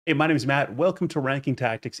Hey, my name is Matt. Welcome to Ranking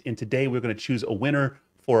Tactics. And today we're going to choose a winner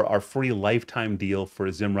for our free lifetime deal for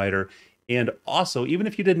ZimmWriter. And also, even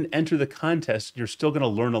if you didn't enter the contest, you're still going to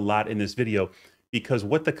learn a lot in this video because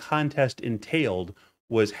what the contest entailed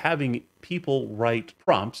was having people write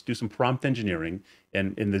prompts, do some prompt engineering.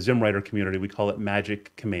 And in the ZimmWriter community, we call it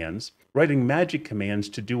magic commands, writing magic commands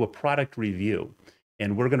to do a product review.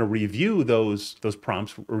 And we're going to review those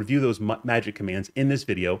prompts, review those magic commands in this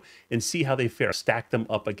video and see how they fare, stack them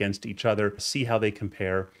up against each other, see how they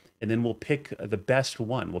compare, and then we'll pick the best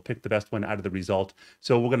one. We'll pick the best one out of the result.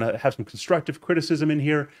 So we're going to have some constructive criticism in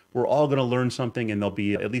here. We're all going to learn something, and there'll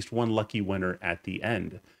be at least one lucky winner at the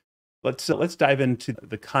end. Let's dive into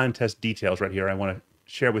the contest details right here. I want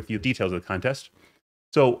to share with you details of the contest.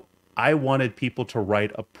 So I wanted people to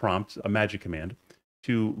write a prompt, a magic command,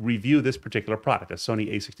 to review this particular product, a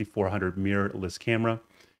Sony a6400 mirrorless camera.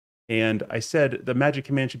 And I said the magic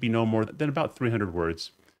command should be no more than about 300 words.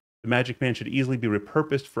 The magic command should easily be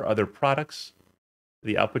repurposed for other products.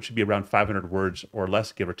 The output should be around 500 words or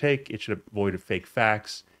less, give or take. It should avoid fake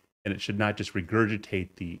facts, and it should not just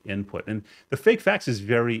regurgitate the input. And the fake facts is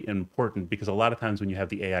very important because a lot of times when you have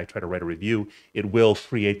the AI try to write a review, it will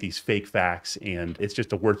create these fake facts, and it's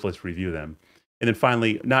just a worthless review then. And then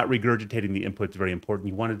finally, not regurgitating the input is very important.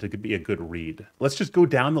 You want it to be a good read. Let's just go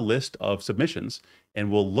down the list of submissions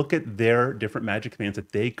and we'll look at their different magic commands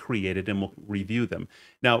that they created and we'll review them.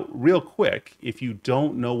 Now, real quick, if you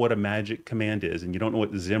don't know what a magic command is and you don't know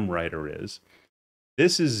what ZimmWriter is,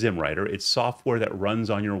 this is ZimmWriter. It's software that runs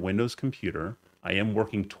on your Windows computer. I am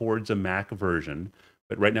working towards a Mac version,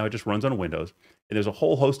 but right now it just runs on Windows. And there's a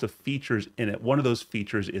whole host of features in it. One of those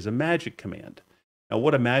features is a magic command. Now,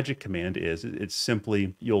 what a magic command is, it's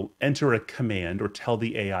simply you'll enter a command or tell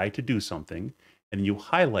the AI to do something, and you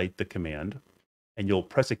highlight the command, and you'll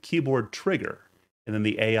press a keyboard trigger, and then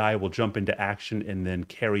the AI will jump into action and then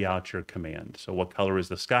carry out your command. So what color is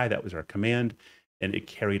the sky? That was our command, and it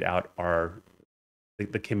carried out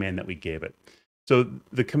the command that we gave it. So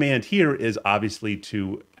the command here is obviously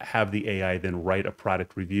to have the AI then write a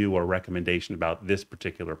product review or recommendation about this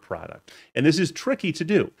particular product. And this is tricky to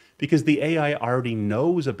do because the AI already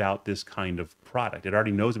knows about this kind of product. It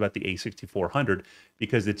already knows about the A6400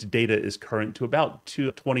 because its data is current to about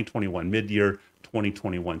 2021, mid-year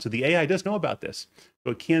 2021. So the AI does know about this.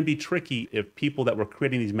 So it can be tricky if people that were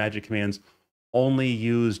creating these magic commands only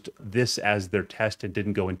used this as their test and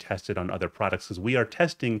didn't go and test it on other products, because we are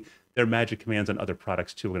testing their magic commands on other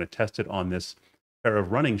products too. We're going to test it on this pair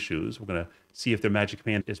of running shoes. We're going to see if their magic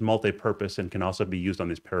command is multi-purpose and can also be used on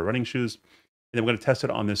this pair of running shoes. And then we're going to test it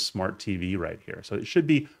on this smart TV right here. So it should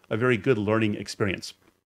be a very good learning experience.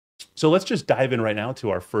 So let's just dive in right now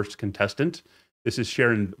to our first contestant. This is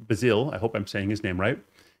Sharon Bazil. I hope I'm saying his name right.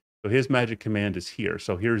 So his magic command is here.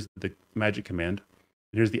 So here's the magic command.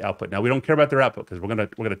 Here's the output. Now we don't care about their output because we're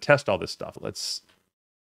gonna test all this stuff. Let's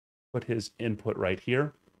put his input right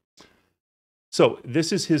here. So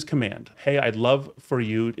this is his command. Hey, I'd love for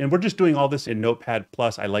you, and we're just doing all this in Notepad+.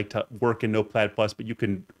 I like to work in Notepad+, but you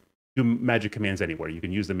can do magic commands anywhere. You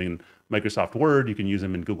can use them in Microsoft Word, you can use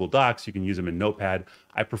them in Google Docs, you can use them in Notepad.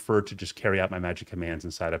 I prefer to just carry out my magic commands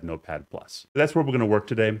inside of Notepad+. So that's where we're gonna work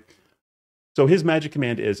today. So his magic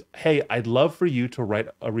command is, hey, I'd love for you to write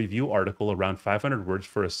a review article around 500 words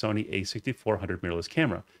for a Sony a6400 mirrorless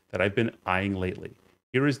camera that I've been eyeing lately.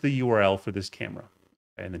 Here is the URL for this camera.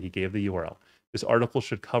 And then he gave the URL. This article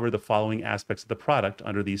should cover the following aspects of the product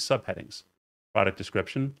under these subheadings. Product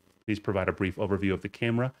description, please provide a brief overview of the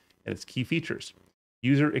camera and its key features.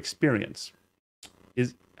 User experience,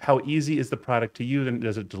 is how easy is the product to use and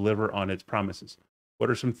does it deliver on its promises? What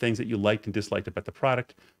are some things that you liked and disliked about the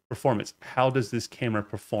product? Performance, how does this camera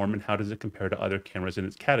perform and how does it compare to other cameras in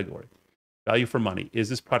its category? Value for money, is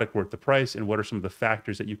this product worth the price and what are some of the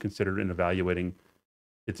factors that you considered in evaluating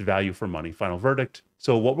its value for money? Final verdict.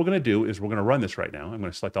 So what we're going to do is we're going to run this right now. I'm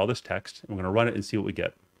going to select all this text and we're going to run it and see what we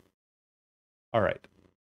get. All right.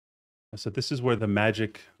 So this is where the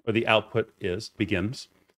magic or the output begins.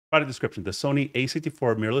 Product description. The Sony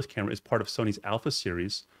a64 mirrorless camera is part of Sony's Alpha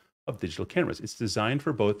series of digital cameras. It's designed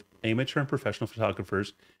for both amateur and professional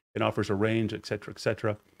photographers. It offers a range, etc.,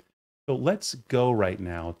 etc. So let's go right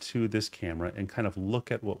now to this camera and kind of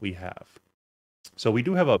look at what we have. So we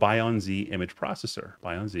do have a Bion-Z image processor,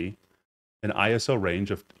 Bion-Z, an ISO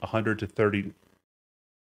range of 100 to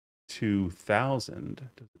 32,000.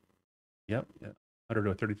 Yep, 100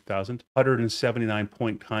 to 32,000. 179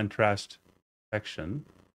 point contrast detection.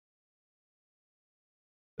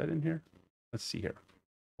 Is that in here? Let's see here.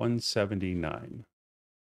 179.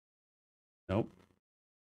 Nope.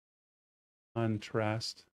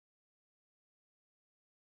 Contrast.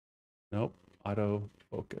 Nope.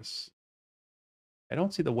 Autofocus. I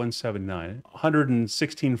don't see the 179.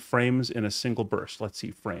 116 frames in a single burst. Let's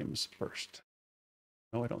see frames first.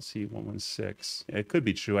 No, I don't see 116. It could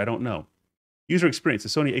be true. I don't know. User experience. The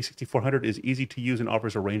Sony a6400 is easy to use and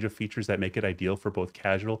offers a range of features that make it ideal for both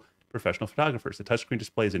casual and professional photographers. The touchscreen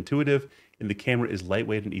display is intuitive, and the camera is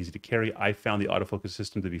lightweight and easy to carry. I found the autofocus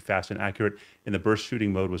system to be fast and accurate, and the burst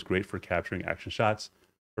shooting mode was great for capturing action shots.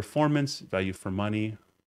 Performance, value for money,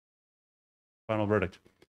 final verdict.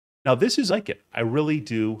 Now, this is like it. I really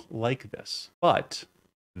do like this, but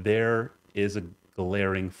there is a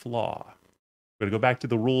glaring flaw. We're going to go back to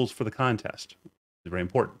the rules for the contest. It's very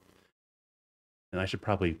important. And I should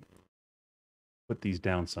probably put these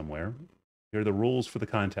down somewhere. Here are the rules for the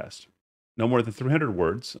contest. No more than 300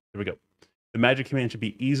 words. There we go. The magic command should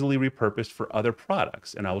be easily repurposed for other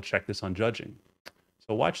products, and I will check this on judging.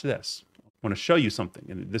 So watch this. I want to show you something,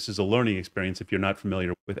 and this is a learning experience if you're not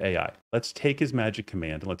familiar with AI. Let's take his magic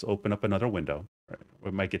command and let's open up another window. Right. We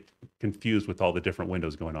might get confused with all the different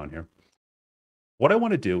windows going on here. What I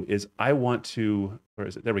want to do is I want to, where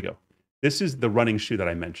is it? There we go. This is the running shoe that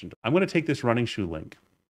I mentioned. I'm going to take this running shoe link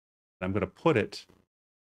and I'm going to put it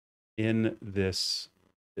in this,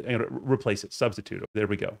 I'm going to replace it, substitute it. There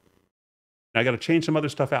we go. Now I got to change some other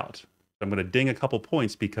stuff out. I'm going to ding a couple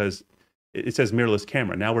points because it says mirrorless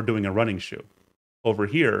camera. Now we're doing a running shoe. Over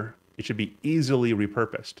here, it should be easily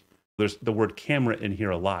repurposed. There's the word camera in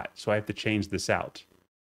here a lot, so I have to change this out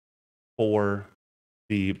for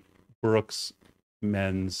the Brooks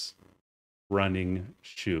men's running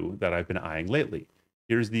shoe that I've been eyeing lately.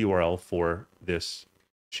 Here's the URL for this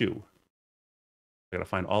shoe. I gotta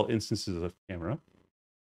find all instances of camera.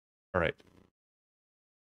 All right.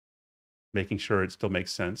 Making sure it still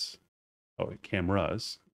makes sense. Oh,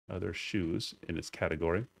 cameras, other shoes in its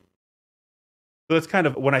category. So that's kind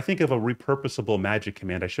of, when I think of a repurposable magic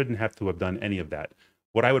command, I shouldn't have to have done any of that.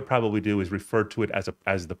 What I would probably do is refer to it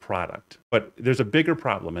as the product. But there's a bigger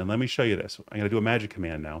problem, and let me show you this. I'm going to do a magic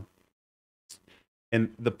command now.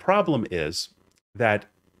 And the problem is that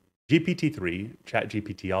GPT-3,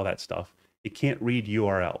 ChatGPT, all that stuff, it can't read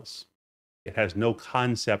URLs. It has no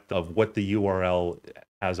concept of what the URL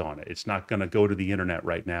has on it. It's not going to go to the internet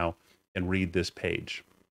right now and read this page.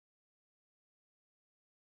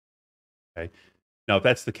 Okay. Now, if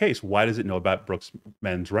that's the case, why does it know about Brooks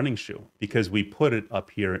men's running shoe? Because we put it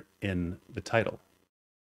up here in the title.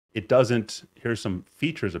 It doesn't, here's some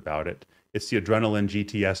features about it. It's the Adrenaline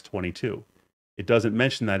GTS 22. It doesn't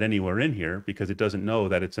mention that anywhere in here because it doesn't know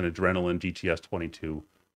that it's an Adrenaline GTS 22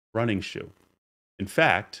 running shoe. In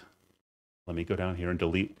fact, let me go down here and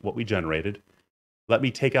delete what we generated. Let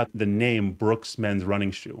me take out the name Brooks men's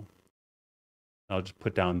running shoe. I'll just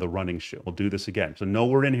put down the running shoe. We'll do this again. So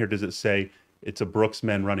nowhere in here does it say it's a Brooks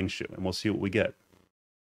men running shoe, and we'll see what we get.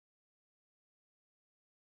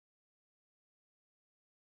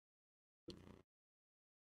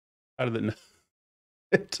 How did it know?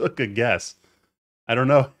 It took a guess. I don't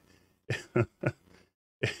know.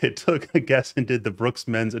 It took a guess and did the Brooks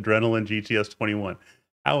men's Adrenaline GTS 21.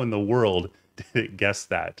 How in the world did it guess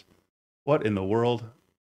that? What in the world?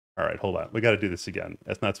 All right, hold on. We got to do this again.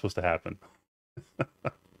 That's not supposed to happen.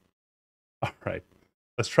 All right,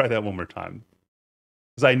 let's try that one more time.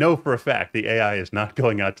 Because I know for a fact the AI is not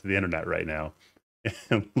going out to the internet right now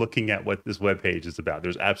and looking at what this web page is about.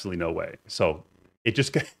 There's absolutely no way. So it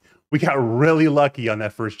just we got really lucky on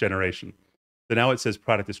that first generation. So now it says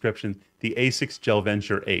product description, the A6 Gel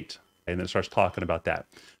Venture 8. And then it starts talking about that.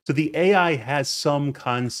 So the AI has some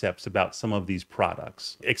concepts about some of these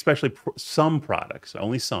products, especially some products,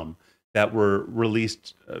 only some, that were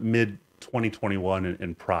released mid-2021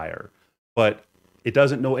 and prior. But it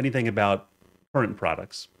doesn't know anything about current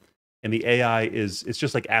products. And the AI it's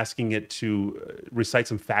just like asking it to recite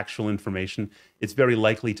some factual information. It's very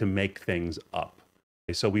likely to make things up.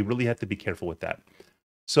 Okay, so we really have to be careful with that.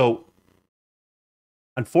 So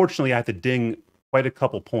unfortunately, I have to ding quite a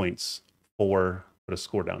couple points for, put a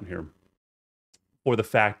score down here, for the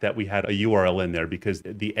fact that we had a URL in there because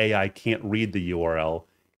the AI can't read the URL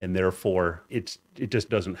and therefore it just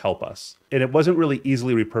doesn't help us. And it wasn't really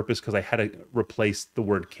easily repurposed because I had to replace the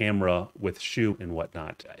word camera with shoe and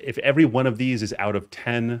whatnot. If every one of these is out of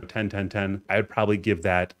 10, I would probably give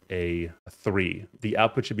that a 3. The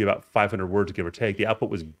output should be about 500 words, give or take. The output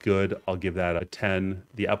was good. I'll give that a 10.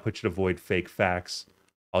 The output should avoid fake facts.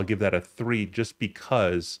 I'll give that a 3 just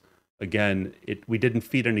because, again, we didn't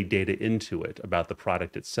feed any data into it about the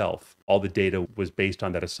product itself. All the data was based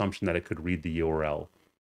on that assumption that it could read the URL.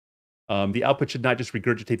 The output should not just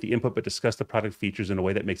regurgitate the input, but discuss the product features in a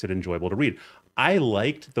way that makes it enjoyable to read. I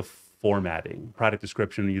liked the formatting, product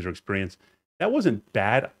description, user experience. That wasn't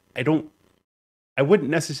bad. I don't I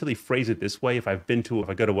wouldn't necessarily phrase it this way. If I go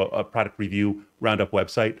to a product review roundup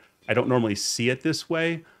website, I don't normally see it this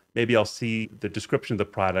way. Maybe I'll see the description of the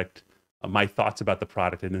product, my thoughts about the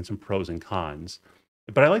product, and then some pros and cons.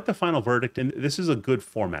 But I like the final verdict, and this is a good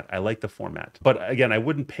format. I like the format. But again, I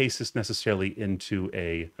wouldn't paste this necessarily into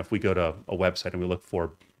if we go to a website and we look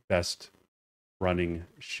for best running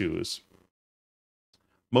shoes.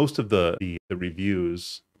 Most of the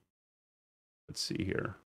reviews, let's see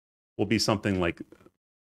here, will be something like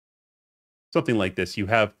this. You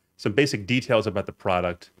have some basic details about the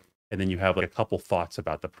product, and then you have like a couple thoughts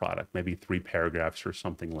about the product, maybe 3 paragraphs or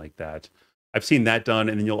something like that. I've seen that done,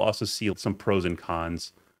 and then you'll also see some pros and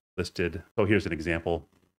cons listed. So here's an example.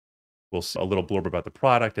 We'll see a little blurb about the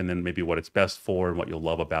product, and then maybe what it's best for and what you'll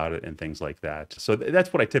love about it and things like that. So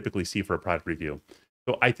that's what I typically see for a product review.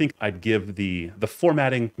 So I think I'd give the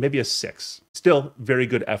formatting maybe a 6. Still very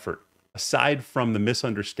good effort. Aside from the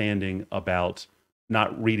misunderstanding about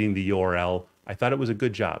not reading the URL, I thought it was a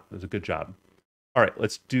good job. It was a good job. All right,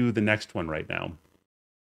 let's do the next one right now.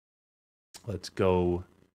 Let's go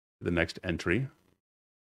to the next entry.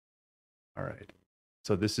 All right.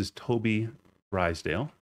 So this is Toby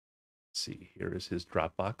Drysdale. Let's see, here is his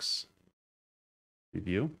Dropbox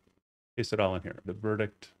review. Paste it all in here. The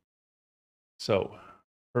verdict. So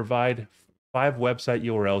provide 5 website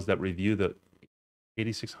URLs that review the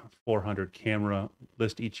 86400 camera.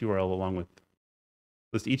 List each URL along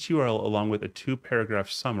with a 2-paragraph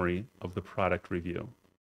summary of the product review.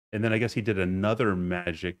 And then I guess he did another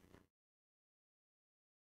magic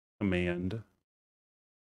command.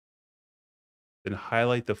 Then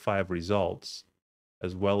highlight the 5 results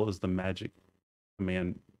as well as the magic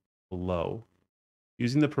command below.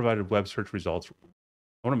 Using the provided web search results,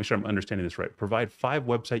 I want to make sure I'm understanding this right. Provide 5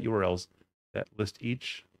 website URLs that list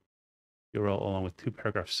each URL along with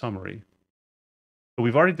 2-paragraph summary. So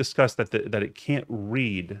we've already discussed that it can't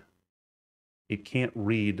read. It can't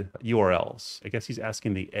read URLs. I guess he's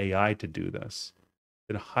asking the AI to do this.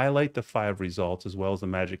 Then highlight the 5 results as well as the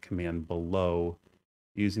magic command below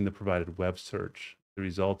using the provided web search. The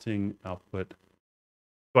resulting output.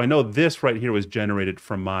 So I know this right here was generated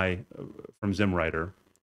from ZimmWriter.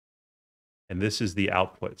 And this is the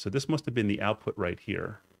output. So this must have been the output right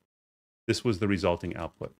here. This was the resulting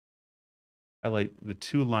output. Highlight the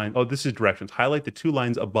 2 lines. Oh, this is directions. Highlight the 2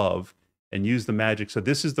 lines above and use the magic. So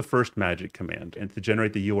this is the first magic command and to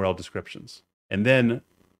generate the URL descriptions. And then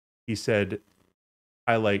he said,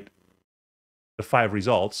 highlight the 5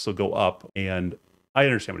 results. So go up, and I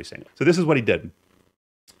understand what he's saying. So this is what he did.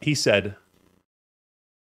 He said,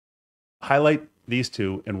 highlight these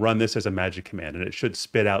 2 and run this as a magic command, and it should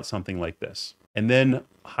spit out something like this. And then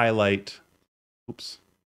highlight,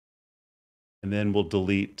 and then we'll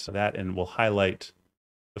delete that and we'll highlight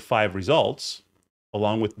the 5 results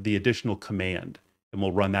along with the additional command. And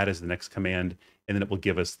we'll run that as the next command, and then it will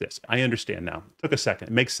give us this. I understand now. It took a second.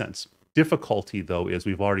 It makes sense. Difficulty, though, is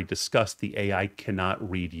we've already discussed the AI cannot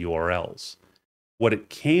read URLs. What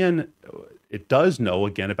it does know,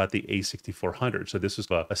 again, about the A6400. So this is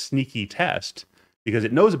a sneaky test because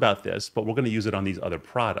it knows about this, but we're going to use it on these other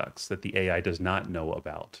products that the AI does not know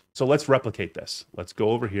about. So let's replicate this. Let's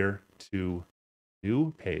go over here to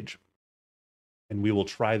new page, and we will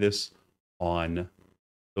try this on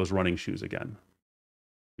those running shoes again.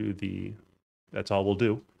 That's all we'll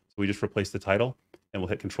do. So we just replace the title, and we'll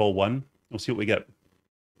hit Control-1. We'll see what we get.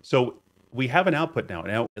 So we have an output now.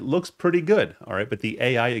 Now, it looks pretty good, all right? But the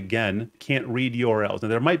AI, again, can't read URLs. Now,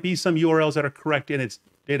 there might be some URLs that are correct in its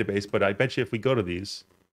database, but I bet you if we go to these,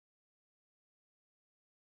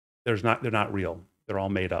 they're not real. They're all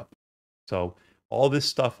made up. So all this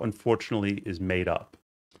stuff, unfortunately, is made up.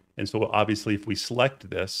 And so obviously, if we select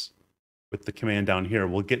this with the command down here,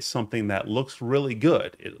 we'll get something that looks really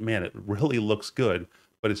good. It really looks good,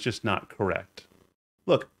 but it's just not correct.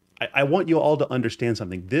 Look, I want you all to understand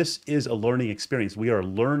something. This is a learning experience. We are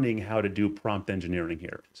learning how to do prompt engineering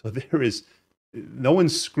here. So no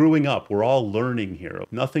one's screwing up. We're all learning here.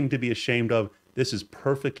 Nothing to be ashamed of. This is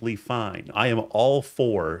perfectly fine. I am all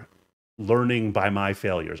for learning by my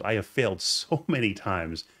failures. I have failed so many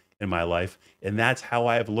times in my life, and that's how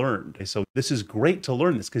I have learned. So this is great to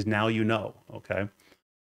learn this because now you know, okay?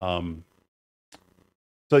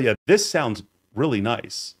 So yeah, this sounds really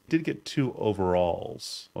nice. Did get 2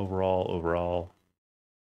 overalls. Overall.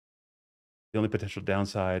 The only potential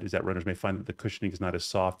downside is that runners may find that the cushioning is not as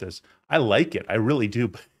soft as I like it. I really do,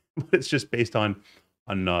 but it's just based on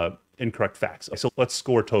incorrect facts. So let's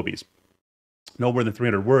score Toby's. No more than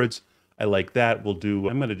 300 words. I like that. I'm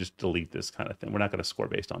going to just delete this kind of thing. We're not going to score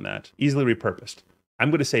based on that. Easily repurposed. I'm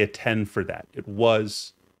going to say a 10 for that. It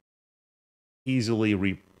was easily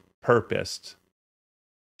repurposed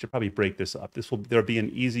Should probably break this up. There'll be an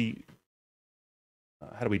easy,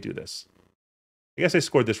 how do we do this? I guess I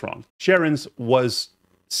scored this wrong. Sharon's was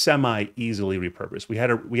semi-easily repurposed. We had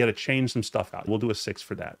to change some stuff out. We'll do a 6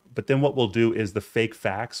 for that. But then what we'll do is the fake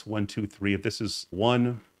facts, 1, 2, 3. If this is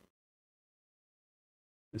 1,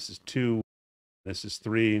 this is 2, this is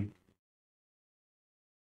 3,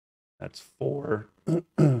 that's 4.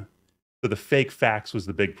 So the fake facts was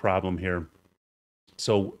the big problem here.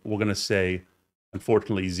 So we're going to say,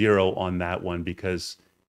 unfortunately, 0 on that one because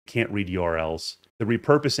can't read URLs. The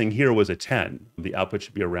repurposing here was a 10. The output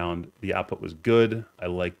should be around, the output was good. I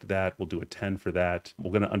liked that. We'll do a 10 for that.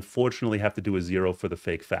 We're going to unfortunately have to do a 0 for the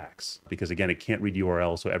fake facts because again, it can't read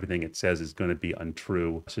URLs. So everything it says is going to be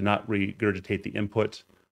untrue. So not regurgitate the input.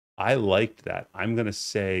 I liked that. I'm going to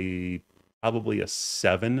say probably a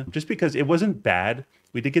 7 just because it wasn't bad.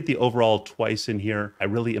 We did get the overall twice in here. I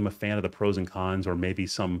really am a fan of the pros and cons or maybe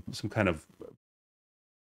some kind of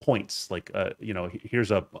points like, you know,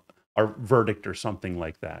 here's our verdict or something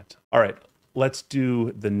like that. All right, let's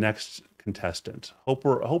do the next contestant. Hope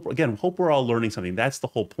we're all learning something. That's the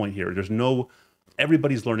whole point here.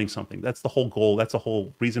 Everybody's learning something. That's the whole goal. That's the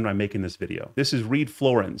whole reason I'm making this video. This is Reed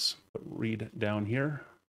Florens. Put Reed down here.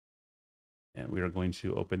 And we are going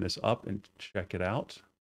to open this up and check it out.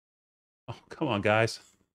 Oh, come on, guys.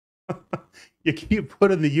 You keep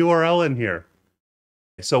putting the URL in here.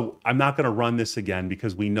 So I'm not going to run this again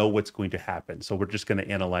because we know what's going to happen. So we're just going to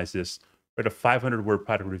analyze this. Write a 500-word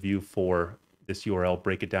product review for this URL,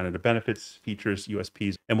 break it down into benefits, features,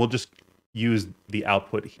 USPs, and we'll just use the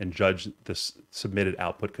output and judge the submitted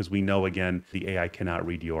output because we know, again, the AI cannot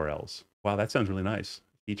read URLs. Wow, that sounds really nice.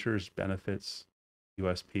 Features, benefits,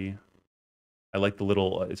 USP. I like the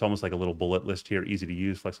little, it's almost like a little bullet list here, easy to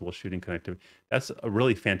use, flexible shooting connectivity. That's a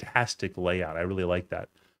really fantastic layout. I really like that.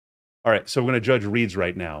 All right, so we're going to judge reads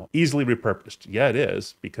right now. Easily repurposed. Yeah, it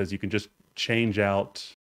is, because you can just change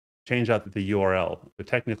out the URL. But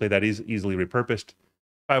technically, that is easily repurposed.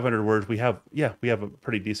 500 words. We have a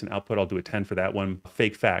pretty decent output. I'll do a 10 for that one.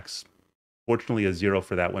 Fake facts. Fortunately, a 0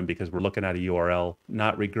 for that one because we're looking at a URL.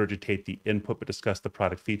 Not regurgitate the input, but discuss the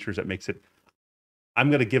product features. That makes it. I'm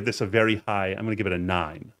going to give this a very high. I'm going to give it a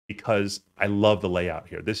 9 because I love the layout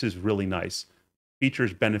here. This is really nice.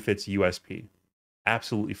 Features, benefits, USP.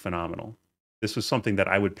 Absolutely phenomenal. This was something that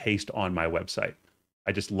I would paste on my website.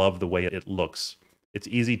 I just love the way it looks. It's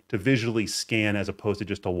easy to visually scan as opposed to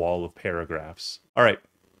just a wall of paragraphs. All right,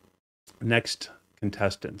 next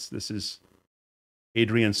contestants. This is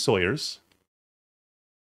Adrian Sawyers.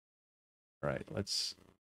 All right, let's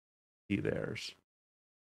see theirs.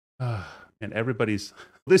 And everybody's,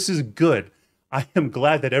 this is good. I am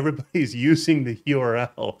glad that everybody's using the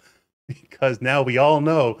URL because now we all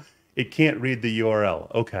know it can't read the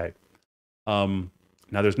URL. Okay.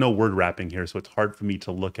 Now there's no word wrapping here, so it's hard for me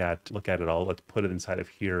to look at it all. Let's put it inside of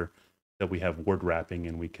here that we have word wrapping,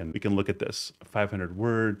 and we can look at this. 500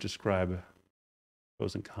 word, describe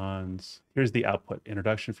pros and cons. Here's the output: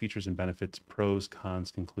 introduction, features and benefits, pros,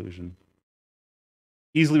 cons, conclusion.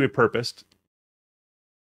 Easily repurposed.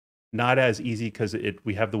 Not as easy because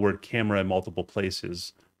we have the word camera in multiple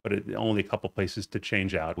places, but only a couple places to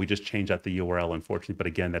change out. We just change out the URL, unfortunately, but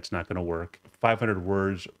again, that's not going to work. 500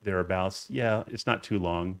 words, thereabouts. Yeah, it's not too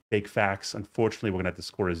long. Fake facts. Unfortunately, we're going to have to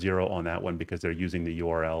score a 0 on that one because they're using the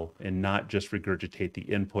URL and not just regurgitate the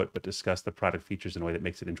input, but discuss the product features in a way that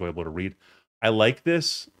makes it enjoyable to read. I like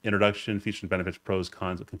this. Introduction, features and benefits, pros,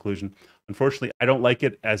 cons, conclusion. Unfortunately, I don't like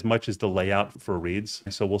it as much as the layout for reads.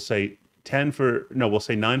 So we'll say 9 for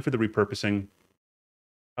the repurposing.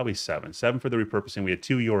 Probably 7. 7 for the repurposing. We had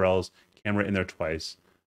 2 URLs, camera in there twice.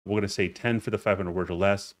 We're going to say 10 for the 500 words or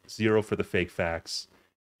less, 0 for the fake facts,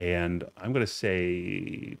 and I'm going to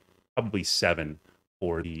say probably 7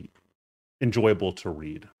 for the enjoyable to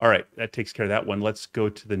read. All right, that takes care of that one. Let's go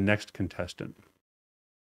to the next contestant.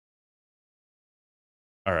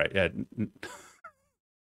 All right, yeah.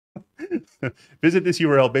 Visit this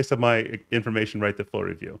URL based on my information, write the full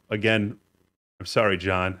review. Again, I'm sorry,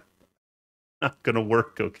 John. Not going to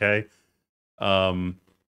work, okay? All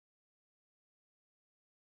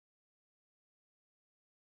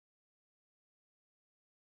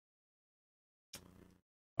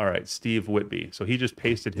right, Steve Whitby. So he just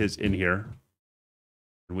pasted his in here.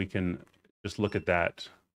 And we can just look at that.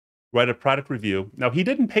 Write a product review. Now, he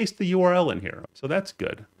didn't paste the URL in here, so that's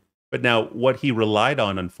good. But now what he relied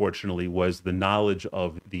on, unfortunately, was the knowledge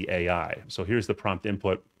of the AI. So here's the prompt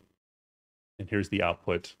input, and here's the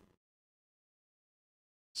output.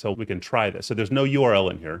 So we can try this. So there's no URL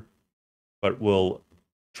in here, but we'll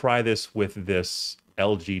try this with this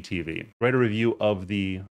LG TV. Write a review of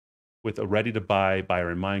with a ready to buy buyer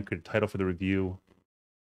in mind, create a title for the review,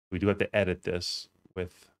 We do have to edit this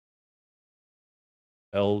with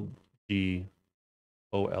LG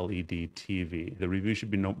OLED TV. The review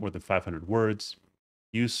should be no more than 500 words.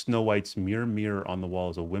 Use Snow White's mirror mirror on the wall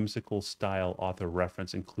as a whimsical style author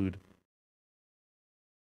reference. Include,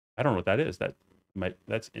 I don't know what that is.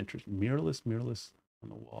 That's interesting. Mirrorless on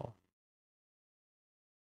the wall.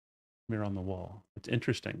 Mirror on the wall. It's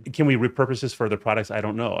interesting. Can we repurpose this for other products? I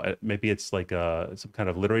don't know. Maybe it's like some kind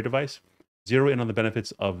of literary device. Zero in on the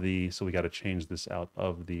benefits of the, so we got to change this out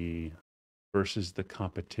of the versus the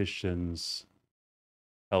competition's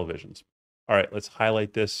televisions. All right, let's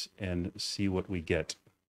highlight this and see what we get.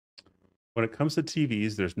 When it comes to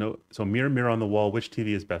TVs, there's no, so mirror on the wall, which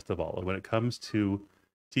TV is best of all? When it comes to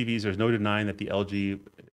TVs, there's no denying that the LG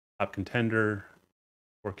top contender,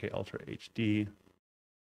 4K Ultra HD.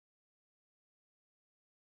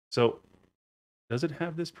 So does it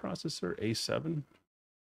have this processor, A7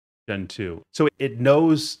 Gen 2? So it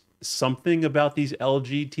knows something about these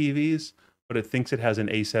LG TVs, but it thinks it has an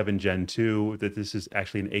A7 Gen 2, that this is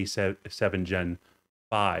actually an A7 Gen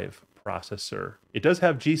 5 processor. It does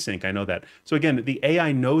have G-Sync, I know that. So again, the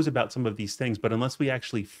AI knows about some of these things, but unless we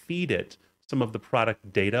actually feed it some of the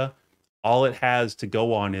product data, all it has to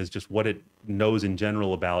go on is just what it knows in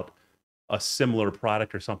general about a similar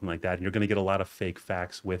product or something like that, and you're going to get a lot of fake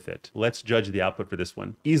facts with it. Let's judge the output for this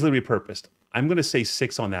one. Easily repurposed. I'm going to say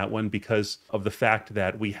 6 on that one because of the fact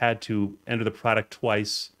that we had to enter the product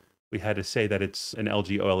twice. We had to say that it's an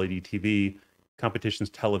LG OLED TV, competition's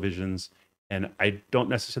televisions, and I don't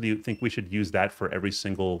necessarily think we should use that for every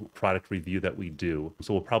single product review that we do.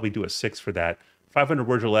 So we'll probably do a 6 for that. 500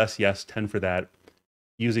 words or less, yes, 10 for that.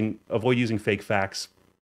 Avoid using fake facts.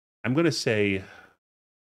 I'm going to say,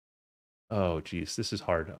 oh, geez, this is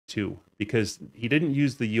hard, 2, because he didn't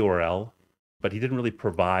use the URL, but he didn't really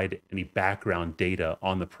provide any background data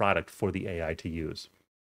on the product for the AI to use.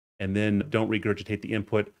 And then don't regurgitate the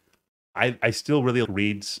input. I still really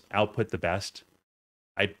reads output the best.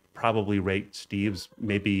 I'd probably rate Steve's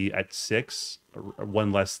maybe at 6, or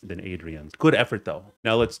 1 less than Adrian's. Good effort, though.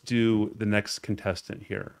 Now let's do the next contestant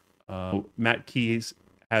here. Matt Keys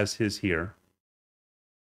has his here.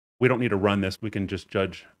 We don't need to run this. We can just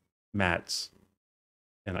judge Matt's,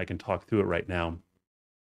 and I can talk through it right now.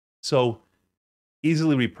 So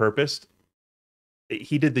easily repurposed.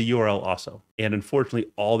 He did the URL also. And unfortunately,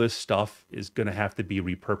 all this stuff is going to have to be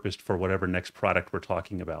repurposed for whatever next product we're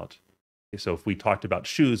talking about. So if we talked about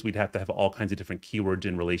shoes, we'd have to have all kinds of different keywords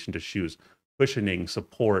in relation to shoes, cushioning,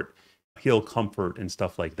 support, heel comfort, and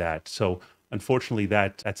stuff like that. So unfortunately,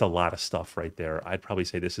 that's a lot of stuff right there. I'd probably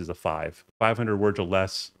say this is a 5. 500 words or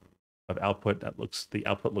less of output. The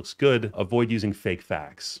output looks good. Avoid using fake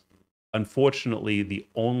facts. Unfortunately, the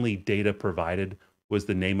only data provided was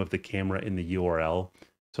the name of the camera in the URL.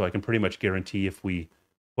 So I can pretty much guarantee if we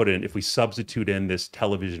substitute in this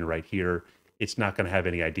television right here, it's not going to have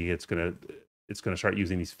any idea. It's going to start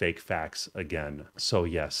using these fake facts again. So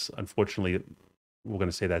yes, unfortunately, we're going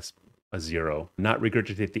to say that's a 0. Not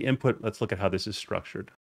regurgitate the input. Let's look at how this is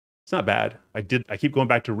structured. It's not bad. I keep going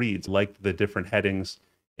back to reads, like the different headings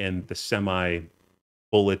and the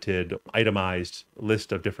semi-bulleted, itemized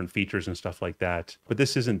list of different features and stuff like that. But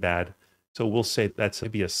this isn't bad. So we'll say that's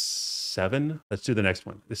maybe a 7. Let's do the next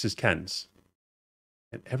one. This is Ken's.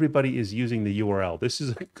 And everybody is using the URL. This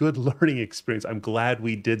is a good learning experience. I'm glad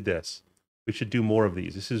we did this. We should do more of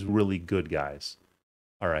these. This is really good, guys.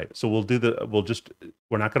 All right. So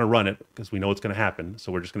we're not going to run it because we know what's going to happen.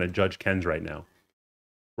 So we're just going to judge Ken's right now.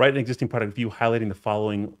 Write an existing product review highlighting the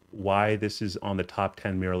following: why this is on the top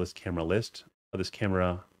 10 mirrorless camera list, how this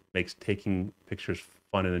camera makes taking pictures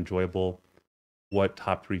fun and enjoyable, what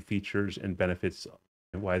top 3 features and benefits,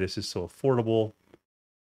 and why this is so affordable,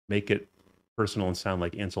 make it personal and sound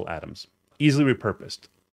like Ansel Adams. Easily repurposed.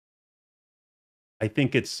 I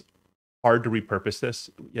think it's hard to repurpose this.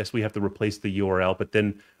 Yes, we have to replace the URL, but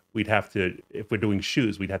then we'd have to, if we're doing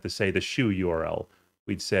shoes, we'd have to say the shoe URL.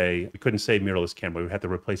 We couldn't say mirrorless camera. We'd have to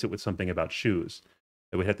replace it with something about shoes.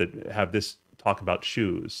 And we'd have to have this talk about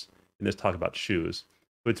shoes and this talk about shoes.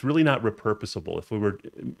 So it's really not repurposable.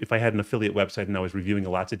 If I had an affiliate website and I was reviewing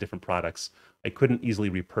lots of different products, I couldn't easily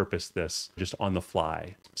repurpose this just on the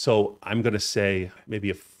fly. So I'm going to say maybe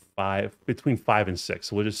a 5, between 5 and 6.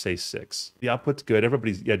 So we'll just say 6. The output's good.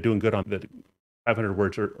 Everybody's doing good on the 500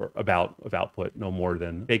 words or about of output, no more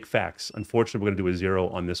than fake facts. Unfortunately, we're going to do a 0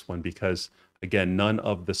 on this one because, again, none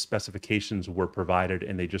of the specifications were provided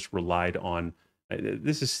and they just relied on.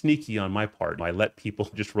 This is sneaky on my part. I let people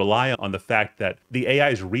just rely on the fact that the AI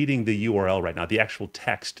is reading the URL right now, the actual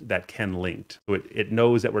text that Ken linked. So it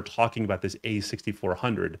knows that we're talking about this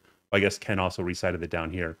A6400. I guess Ken also recited it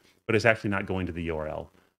down here, but it's actually not going to the URL.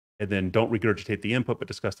 And then don't regurgitate the input, but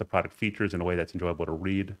discuss the product features in a way that's enjoyable to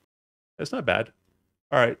read. That's not bad.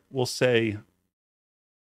 All right, we'll say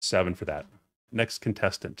 7 for that. Next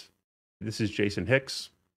contestant. This is Jason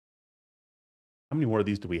Hicks. How many more of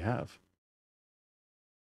these do we have?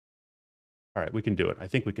 All right, we can do it. I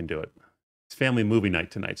think we can do it. It's family movie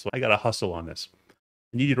night tonight, so I got to hustle on this.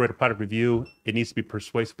 I need you to write a product review. It needs to be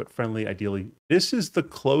persuasive but friendly, ideally. This is the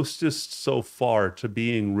closest so far to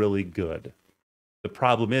being really good. The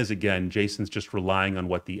problem is, again, Jason's just relying on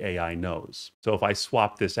what the AI knows. So if I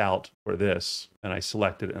swap this out for this, and I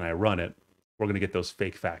select it and I run it, we're going to get those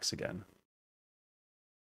fake facts again.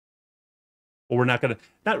 Or we're not going to,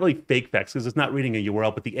 not really fake facts, because it's not reading a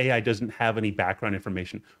URL, but the AI doesn't have any background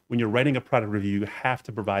information. When you're writing a product review, you have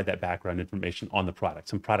to provide that background information on the product,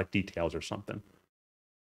 some product details or something.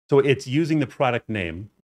 So it's using the product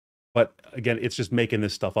name, but again, it's just making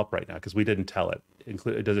this stuff up right now because we didn't tell it.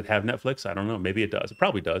 Does it have Netflix? I don't know. Maybe it does. It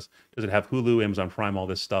probably does. Does it have Hulu, Amazon Prime, all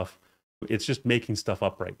this stuff? It's just making stuff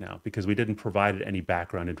up right now because we didn't provide it any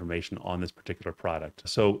background information on this particular product.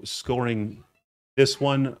 So scoring this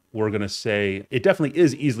one, we're going to say it definitely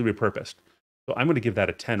is easily repurposed. So I'm going to give that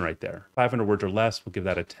a 10 right there. 500 words or less, we'll give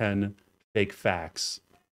that a 10. Fake facts,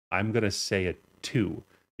 I'm going to say a 2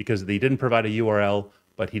 because they didn't provide a URL,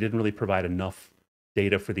 but he didn't really provide enough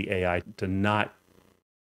data for the AI to not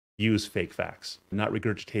use fake facts, not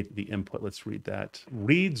regurgitate the input. Let's read that.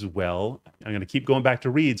 Reads well. I'm going to keep going back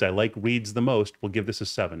to reads. I like reads the most. We'll give this a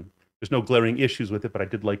 7. There's no glaring issues with it, but I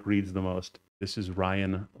did like reads the most. This is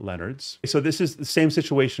Ryan Leonard's. So this is the same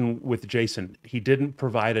situation with Jason. He didn't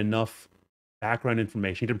provide enough background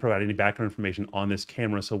information. He didn't provide any background information on this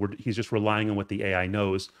camera. So he's just relying on what the AI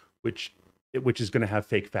knows, which is going to have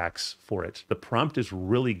fake facts for it. The prompt is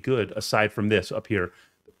really good aside from this up here.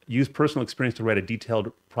 Use personal experience to write a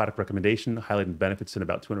detailed product recommendation, highlighting benefits in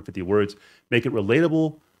about 250 words. Make it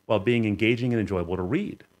relatable while being engaging and enjoyable to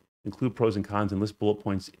read. Include pros and cons and list bullet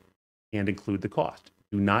points and include the cost.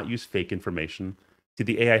 Do not use fake information. See,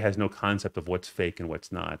 the AI has no concept of what's fake and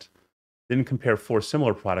what's not. Then compare 4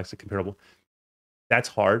 similar products that comparable. That's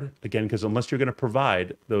hard, again, because unless you're going to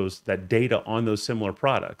provide that data on those similar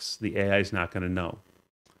products, the AI is not going to know.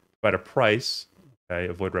 Provide a price, okay,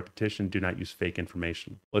 avoid repetition, do not use fake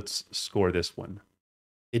information. Let's score this one.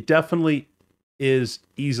 It definitely is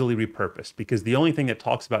easily repurposed because the only thing that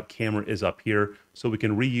talks about camera is up here, so we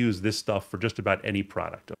can reuse this stuff for just about any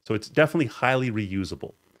product. So it's definitely highly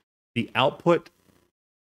reusable. The output,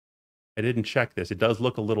 I didn't check this. It does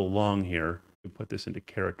look a little long here. We put this into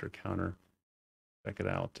character counter. Check it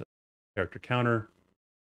out. Character counter,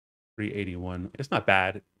 381. It's not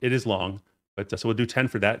bad. It is long, but so we'll do 10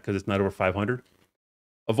 for that because it's not over 500.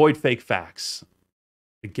 Avoid fake facts.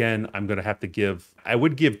 Again, I'm going to have to give, I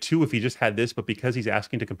would give 2 if he just had this, but because he's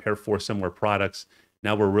asking to compare 4 similar products,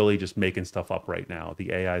 now we're really just making stuff up right now.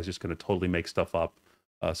 The AI is just going to totally make stuff up.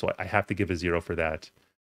 So I have to give a 0 for that.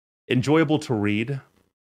 Enjoyable to read.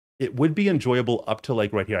 It would be enjoyable up to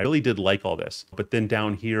like right here. I really did like all this, but then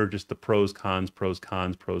down here, just the pros, cons, pros,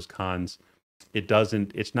 cons, pros, cons.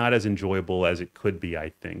 It's not as enjoyable as it could be,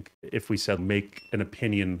 I think. If we said make an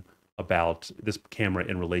opinion about this camera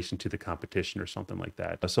in relation to the competition or something like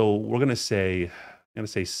that. So we're going to say, I'm going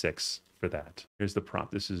to say 6 for that. Here's the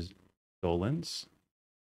prompt. This is Dolan's.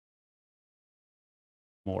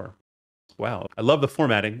 More. Wow. I love the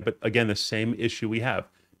formatting, but again, the same issue we have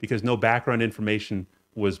because no background information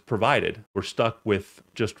was provided. We're stuck with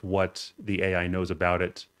just what the AI knows about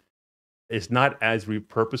it. It's not as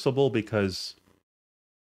repurposable because,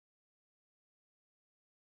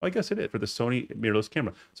 I guess it is for the Sony mirrorless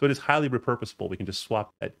camera. So it is highly repurposable. We can just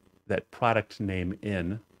swap that product name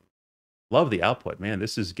in. Love the output, man.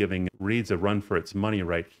 This is giving Reads a run for its money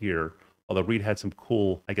right here. Although Read had some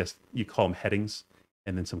cool, I guess you call them headings,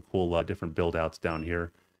 and then some cool different build outs down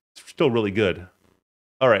here. It's still really good.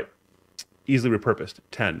 All right. Easily repurposed,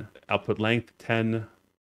 10. Output length, 10.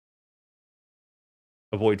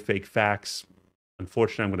 Avoid fake facts.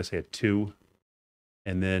 Unfortunately, I'm going to say a 2.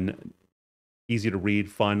 And then easy to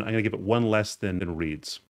read, fun. I'm going to give it 1 less than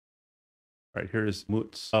reads. All right, here's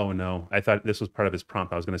Moots. Oh, no. I thought this was part of his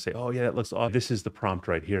prompt. I was going to say, oh, yeah, that looks off. This is the prompt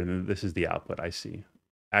right here, and then this is the output. I see.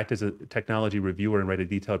 Act as a technology reviewer and write a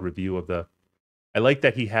detailed review of the... I like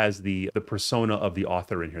that he has the persona of the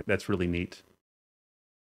author in here. That's really neat.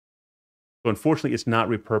 So unfortunately, it's not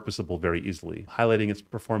repurposable very easily, highlighting its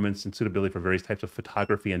performance and suitability for various types of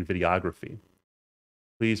photography and videography.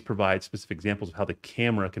 Please provide specific examples of how the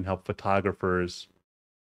camera can help photographers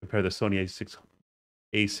compare the Sony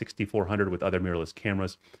A6400 with other mirrorless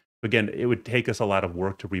cameras. Again, it would take us a lot of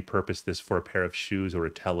work to repurpose this for a pair of shoes or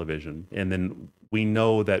a television. And then we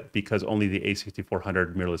know that because only the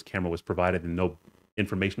A6400 mirrorless camera was provided and no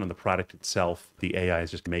information on the product itself, the AI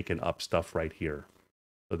is just making up stuff right here.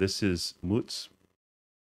 So this is Moots.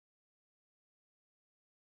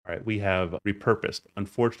 All right, we have repurposed.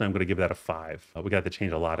 Unfortunately, I'm going to give that a 5. We got to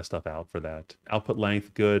change a lot of stuff out for that. Output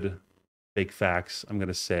length, good. Fake facts, I'm going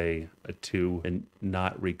to say a 2, and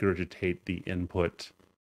not regurgitate the input.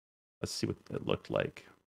 Let's see what it looked like.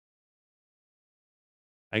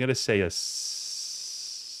 I'm going to say a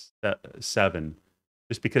 7,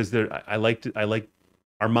 just because I like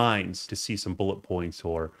our minds to see some bullet points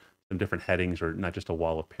or some different headings, or not just a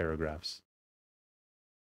wall of paragraphs.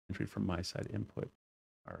 Entry from my side, input.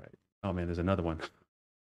 All right. Oh man, there's another one.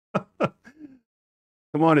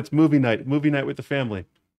 Come on, it's movie night. Movie night with the family.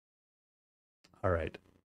 All right.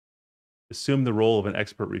 Assume the role of an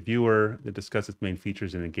expert reviewer that discusses its main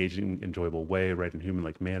features in an engaging, enjoyable way, right in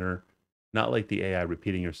human-like manner, not like the AI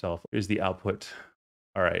repeating yourself. Here's the output.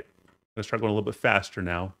 All right. Let's try going a little bit faster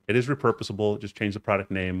now. It is repurposable. Just change the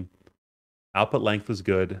product name. Output length was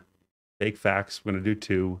good. Fake facts, we're going to do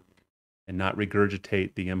 2, and not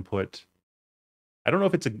regurgitate the input. I don't know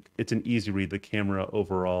if it's an easy read, the camera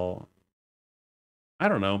overall. I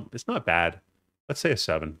don't know. It's not bad. Let's say a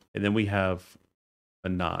 7. And then we have the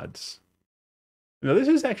nods. Now, this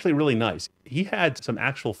is actually really nice. He had some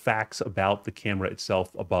actual facts about the camera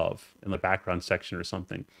itself above in the background section or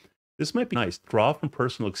something. This might be nice. Draw from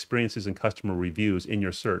personal experiences and customer reviews in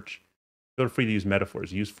your search. Feel free to use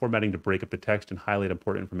metaphors. Use formatting to break up the text and highlight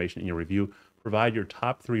important information in your review. Provide your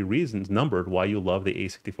top 3 reasons numbered why you love the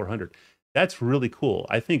A6400. That's really cool.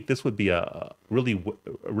 I think this would be a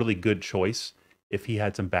really good choice if he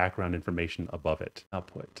had some background information above it.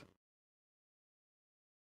 Output.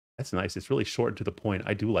 That's nice. It's really short and to the point.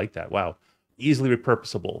 I do like that. Wow. Easily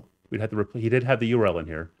repurposable. He did have the URL in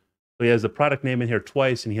here. So he has the product name in here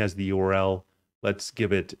twice, and he has the URL. Let's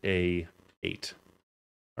give it a 8.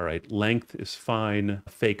 All right. Length is fine.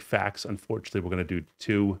 Fake facts, unfortunately, we're going to do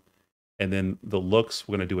 2. And then the looks,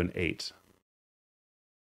 we're going to do an 8.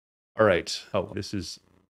 All right. Oh, this is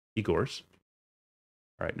Igor's.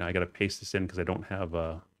 All right. Now I got to paste this in because I don't have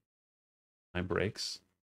time breaks.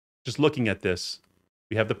 Just looking at this,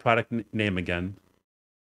 we have the product name again.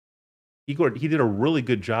 Igor, he did a really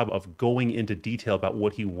good job of going into detail about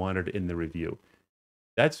what he wanted in the review.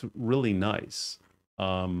 That's really nice.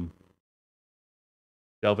 Delve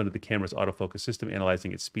into the camera's autofocus system,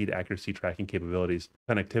 analyzing its speed, accuracy, tracking capabilities,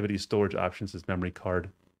 connectivity, storage options, its memory card.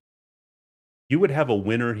 You would have a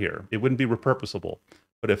winner here. It wouldn't be repurposable.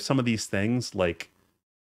 But if some of these things, like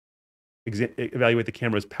evaluate the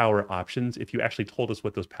camera's power options, if you actually told us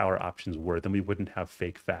what those power options were, then we wouldn't have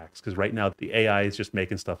fake facts. Because right now, the AI is just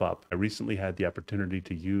making stuff up. I recently had the opportunity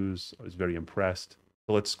to use, I was very impressed.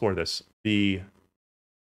 So let's score this. The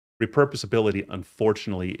repurposability,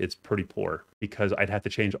 unfortunately, it's pretty poor because I'd have to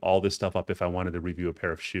change all this stuff up if I wanted to review a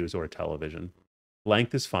pair of shoes or a television.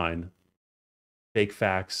 Length is fine. Fake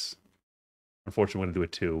facts, unfortunately, I'm going to do a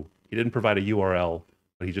 2. He didn't provide a URL,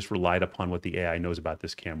 but he just relied upon what the AI knows about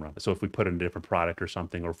this camera. So if we put in a different product or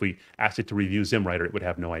something, or if we asked it to review ZimmWriter, it would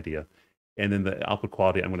have no idea. And then the output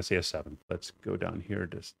quality, I'm going to say a 7. Let's go down here.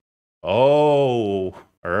 Oh,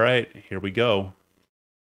 all right, here we go.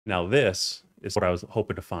 Now this is what I was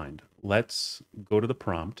hoping to find. Let's go to the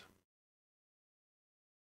prompt.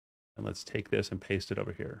 And let's take this and paste it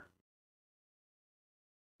over here.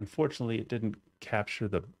 Unfortunately, it didn't capture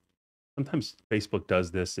the... Sometimes Facebook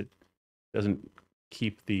does this. It doesn't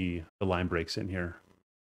keep the line breaks in here.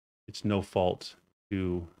 It's no fault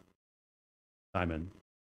to Simon.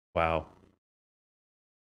 Wow.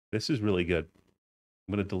 This is really good.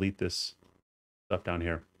 I'm going to delete this stuff down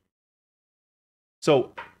here.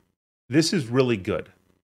 So this is really good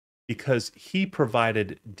because he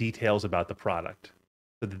provided details about the product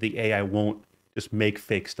so that the AI won't just make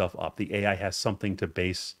fake stuff up. The AI has something to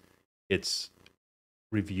base its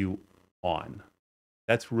review on.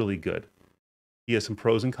 That's really good. He has some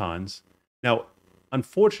pros and cons. Now,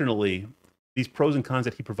 unfortunately, these pros and cons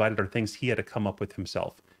that he provided are things he had to come up with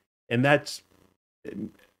himself. And that's,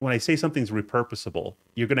 when I say something's repurposable,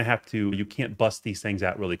 you're going to have to, you can't bust these things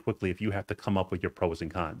out really quickly if you have to come up with your pros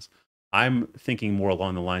and cons. I'm thinking more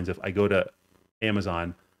along the lines of, I go to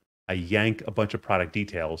Amazon, I yank a bunch of product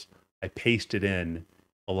details, I paste it in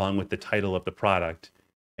along with the title of the product,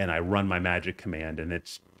 and I run my magic command, and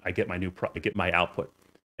I get my output.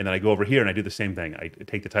 And then I go over here and I do the same thing. I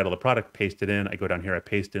take the title of the product, paste it in. I go down here, I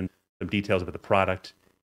paste in some details about the product,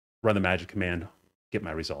 run the magic command, get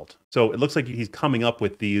my result. So it looks like he's coming up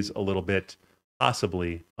with these a little bit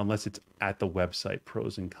Possibly, unless it's at the website,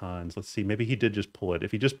 pros and cons. Let's see, maybe he did just pull it.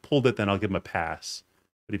 If he just pulled it, then I'll give him a pass.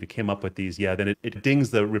 But if he came up with these, yeah, then it dings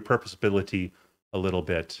the repurposability a little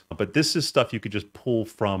bit. But this is stuff you could just pull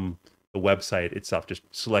from the website itself. Just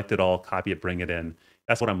select it all, copy it, bring it in.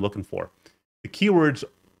 That's what I'm looking for. The keywords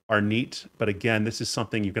are neat, but again, this is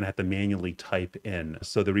something you're going to have to manually type in.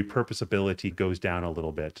 So the repurposability goes down a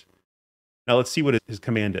little bit. Now let's see what his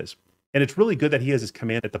command is. And it's really good that he has his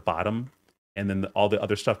command at the bottom and then all the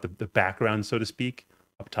other stuff, the background, so to speak,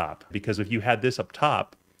 up top. Because if you had this up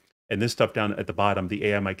top and this stuff down at the bottom, the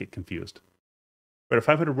AI might get confused. Write a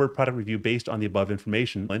 500-word product review based on the above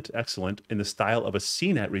information. Excellent. In the style of a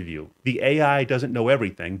CNET review. The AI doesn't know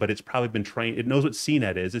everything, but it's probably been trained. It knows what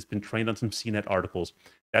CNET is. It's been trained on some CNET articles.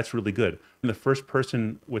 That's really good. And the first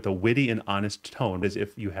person with a witty and honest tone, as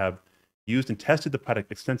if you have used and tested the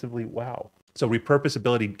product extensively. Wow. So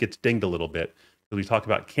repurposability gets dinged a little bit because we talked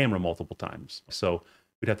about camera multiple times. So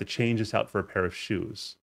we'd have to change this out for a pair of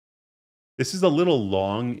shoes. This is a little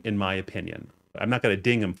long, in my opinion. I'm not going to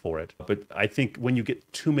ding him for it, but I think when you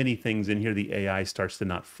get too many things in here, the AI starts to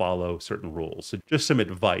not follow certain rules. So just some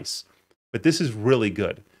advice, but this is really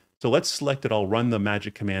good. So let's select it all, run the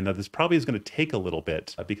magic command. Now this probably is going to take a little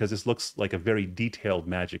bit because this looks like a very detailed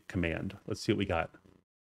magic command. Let's see what we got.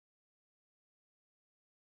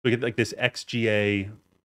 We get like this XGA.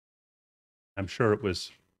 I'm sure it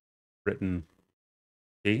was written.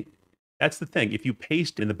 See? That's the thing. If you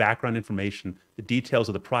paste in the background information, the details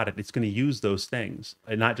of the product, it's going to use those things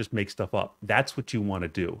and not just make stuff up. That's what you want to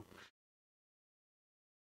do.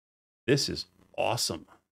 This is awesome.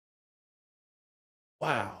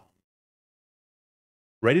 Wow.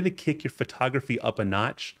 Ready to kick your photography up a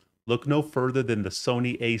notch? Look no further than the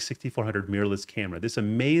Sony a6400 mirrorless camera. This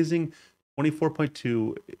amazing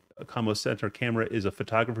 24.2 combo sensor camera is a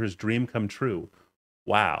photographer's dream come true.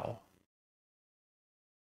 Wow.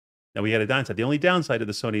 Now we had a downside. The only downside of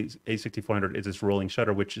the Sony a6400 is its rolling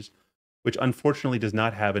shutter, which unfortunately does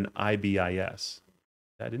not have an IBIS. Is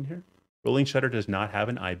that in here? Rolling shutter does not have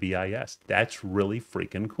an IBIS. That's really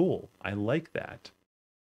freaking cool. I like that.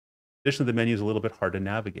 Additionally, the menu is a little bit hard to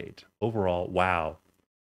navigate. Overall, wow.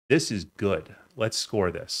 This is good. Let's score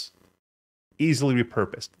this. Easily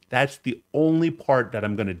repurposed. That's the only part that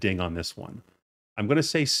I'm going to ding on this one. I'm going to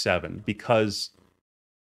say 7 because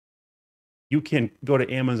you can go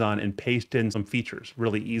to Amazon and paste in some features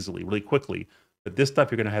really easily, really quickly. But this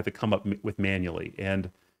stuff you're going to have to come up with manually.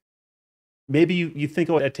 And maybe you think,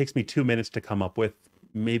 oh, it takes me 2 minutes to come up with.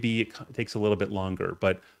 Maybe it takes a little bit longer.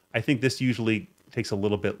 But I think this usually takes a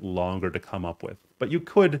little bit longer to come up with. But you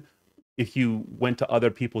could, if you went to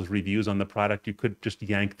other people's reviews on the product, you could just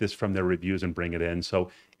yank this from their reviews and bring it in.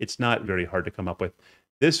 So it's not very hard to come up with.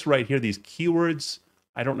 This right here, these keywords,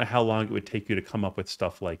 I don't know how long it would take you to come up with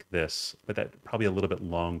stuff like this, but that probably a little bit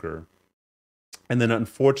longer. And then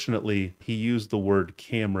unfortunately, he used the word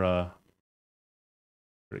camera,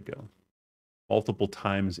 there we go, multiple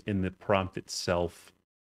times in the prompt itself.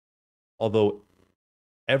 Although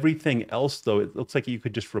everything else, though, it looks like you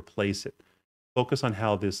could just replace it. Focus on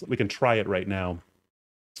how this, we can try it right now.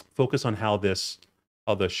 Focus on how this,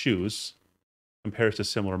 how the shoes compares to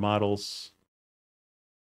similar models.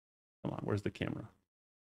 Come on, where's the camera?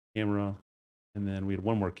 Camera, and then we had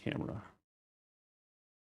one more camera.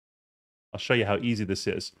 I'll show you how easy this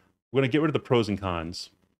is. We're going to get rid of the pros and cons,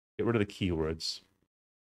 get rid of the keywords.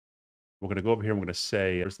 We're going to go over here and we're going to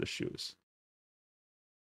say, where's the shoes?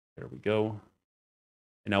 There we go.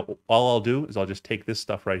 And now all I'll do is I'll just take this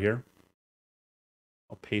stuff right here.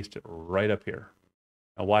 I'll paste it right up here.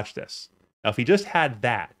 Now watch this. Now if he just had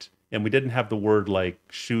that and we didn't have the word like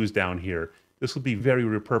shoes down here, this would be very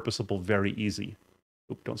repurposable, very easy.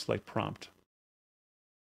 Oop, don't select prompt.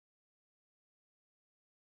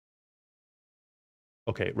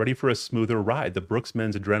 Okay, ready for a smoother ride. The Brooks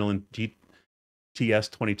Men's Adrenaline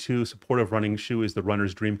GTS22 supportive running shoe is the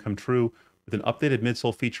runner's dream come true with an updated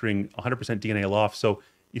midsole featuring 100% DNA loft. So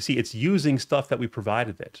you see, it's using stuff that we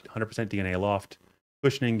provided it. 100% DNA loft.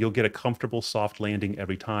 Cushioning, you'll get a comfortable, soft landing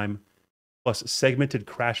every time. Plus segmented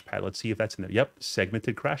crash pad. Let's see if that's in there. Yep,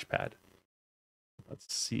 segmented crash pad.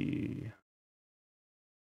 Let's see.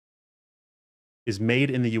 Is made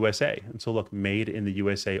in the USA. And so look, made in the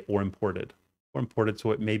USA or imported. Or imported,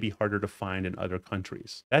 so it may be harder to find in other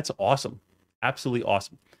countries. That's awesome. Absolutely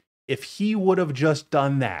awesome. If he would have just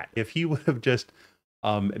done that, if he would have just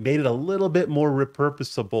made it a little bit more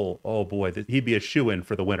repurposable, oh boy, he'd be a shoo-in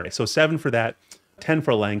for the winner. So 7 for that, 10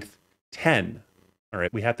 for length, 10. All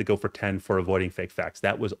right, we have to go for 10 for avoiding fake facts.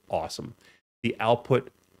 That was awesome. The output,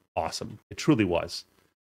 awesome. It truly was.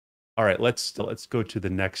 All right, let's go to the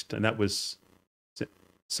next, and that was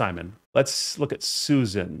Simon. Let's look at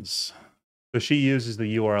Susan's. So she uses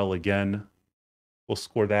the URL again. We'll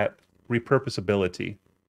score that. Repurposability.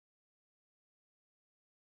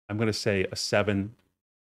 I'm going to say a 7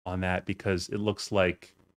 on that because it looks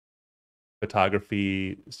like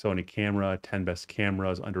photography, Sony camera, 10 best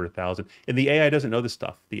cameras, under 1,000. And the AI doesn't know this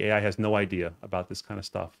stuff. The AI has no idea about this kind of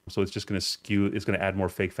stuff. So it's just going to skew, it's going to add more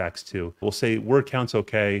fake facts too. We'll say word count's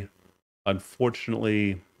okay.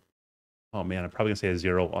 Unfortunately, oh man, I'm probably going to say a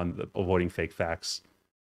 0 on the avoiding fake facts.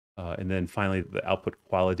 And then finally, the output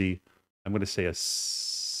quality, I'm going to say a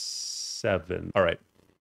 7. All right.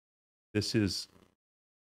 This is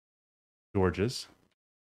George's.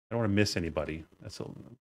 I don't want to miss anybody.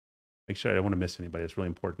 Make sure I don't want to miss anybody. It's really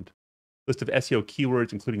important. List of SEO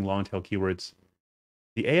keywords, including long tail keywords.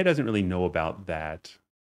 The AI doesn't really know about that.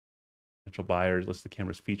 Potential buyers, list the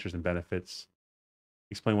camera's features and benefits.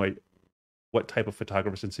 Explain what type of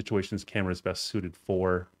photographers and situations camera is best suited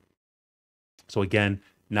for. So again,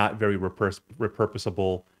 not very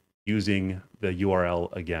repurposable, using the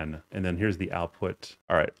URL again. And then here's the output.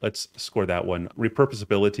 All right, let's score that one.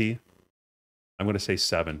 Repurposability, I'm going to say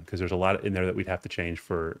 7 because there's a lot in there that we'd have to change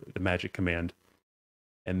for the magic command.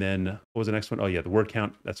 And then what was the next one? Oh yeah, the word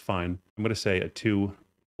count, that's fine. I'm going to say a 2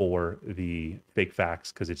 for the fake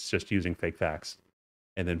facts because it's just using fake facts.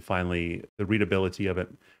 And then finally, the readability of it.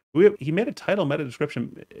 He made a title, meta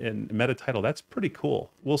description, and meta title. That's pretty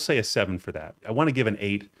cool. We'll say a 7 for that. I want to give an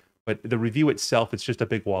 8, but the review itself, it's just a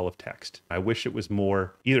big wall of text. I wish it was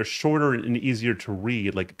more either shorter and easier to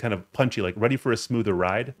read, like kind of punchy, like ready for a smoother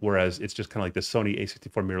ride. Whereas it's just kind of like the Sony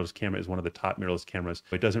A64 mirrorless camera is one of the top mirrorless cameras.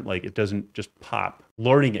 It doesn't just pop.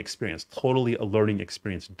 Learning experience, totally a learning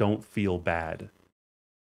experience. Don't feel bad.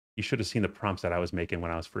 You should have seen the prompts that I was making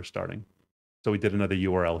when I was first starting. So we did another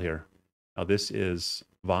URL here. Now this is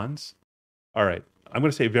Vaughn's. All right, I'm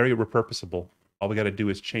going to say very repurposable. All we got to do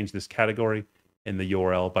is change this category in the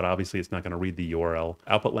URL, but obviously it's not going to read the URL.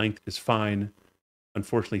 Output length is fine.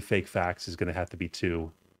 Unfortunately, fake facts is going to have to be 2.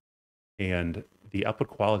 And the output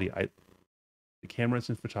quality, the cameras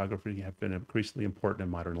and photography have been increasingly important in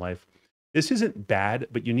modern life. This isn't bad,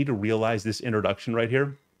 but you need to realize this introduction right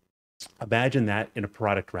here. Imagine that in a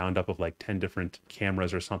product roundup of like 10 different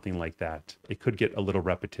cameras or something like that. It could get a little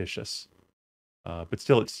repetitious, but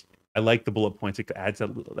still, I like the bullet points. It adds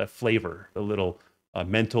that flavor, a little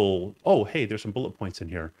mental, oh, hey, there's some bullet points in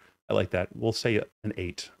here. I like that. We'll say an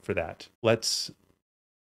 8 for that. Let's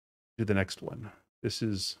do the next one. This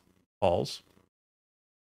is Paul's.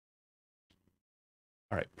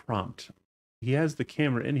 All right, prompt. He has the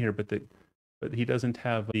camera in here, but he doesn't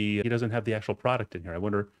have the actual product in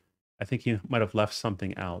here. I think he might have left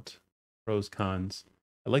something out. Pros, cons.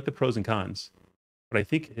 I like the pros and cons, but I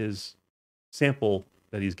think his sample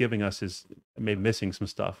that he's giving us is maybe missing some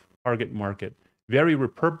stuff. Target market. Very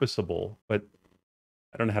repurposable, but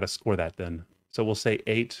I don't know how to score that then. So we'll say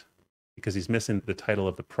 8 because he's missing the title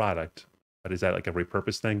of the product. But is that like a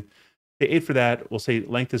repurpose thing? Okay, 8 for that. We'll say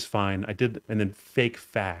length is fine. And then fake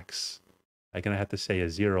facts. I'm going to have to say a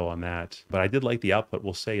 0 on that. But I did like the output.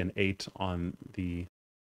 We'll say an 8 on the...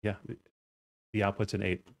 Yeah, the output's an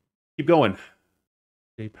 8. Keep going.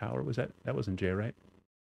 J Power, that wasn't J, right?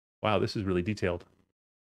 Wow, this is really detailed.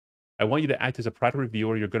 I want you to act as a product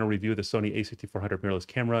reviewer. You're going to review the Sony A6400 mirrorless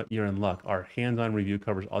camera. You're in luck. Our hands-on review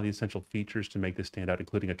covers all the essential features to make this stand out,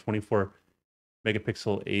 including a 24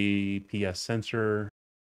 megapixel APS sensor.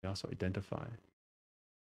 We also identify. Is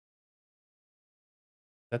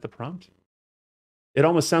that the prompt? It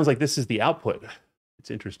almost sounds like this is the output. It's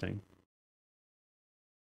interesting.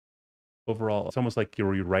 Overall, it's almost like you're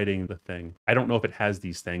rewriting the thing. I don't know if it has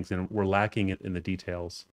these things, and we're lacking it in the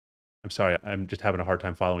details. I'm sorry, I'm just having a hard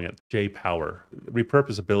time following it. J Power.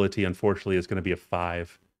 Repurposability, unfortunately, is going to be a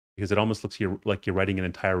 5 because it almost looks like you're writing an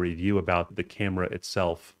entire review about the camera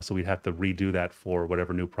itself. So we'd have to redo that for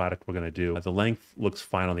whatever new product we're going to do. The length looks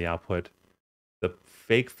fine on the output. The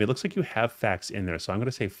fake, it looks like you have facts in there. So I'm going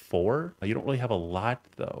to say 4. You don't really have a lot,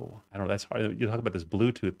 though. I don't know. That's hard. You talk about this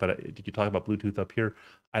Bluetooth, but did you talk about Bluetooth up here?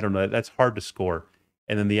 I don't know. That's hard to score.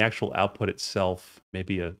 And then the actual output itself,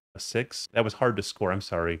 maybe a 6. That was hard to score. I'm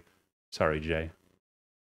sorry. Sorry, Jay.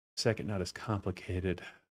 Second, not as complicated.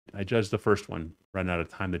 I judged the first one. Run out of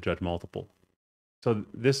time to judge multiple. So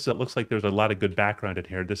this looks like there's a lot of good background in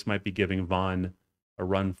here. This might be giving Vaughn a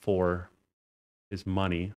run for his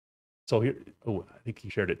money. So here, oh, I think he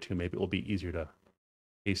shared it too. Maybe it will be easier to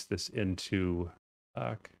paste this into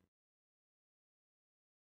doc.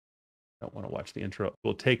 Don't want to watch the intro.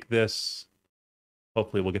 We'll take this.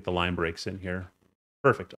 Hopefully we'll get the line breaks in here.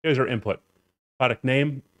 Perfect. Here's our input. Product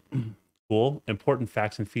name. Cool. Important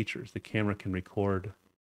facts and features. The camera can record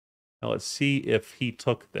Now let's see if he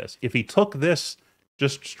took this. If he took this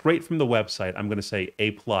just straight from the website, I'm going to say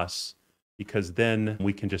A+, because then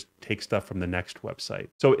we can just take stuff from the next website.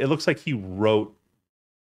 So it looks like he wrote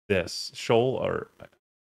this. Scholl, or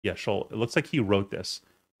yeah, Scholl. It looks like he wrote this,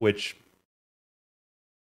 which,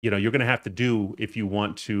 you know, you're going to have to do if you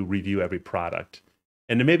want to review every product.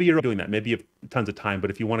 And then maybe you're doing that. Maybe you have tons of time, but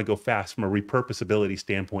if you want to go fast from a repurposability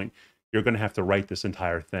standpoint, you're going to have to write this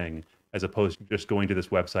entire thing as opposed to just going to this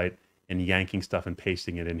website and yanking stuff and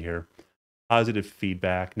pasting it in here. Positive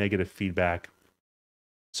feedback, negative feedback.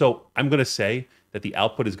 So I'm going to say that the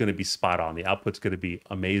output is going to be spot on. The output's going to be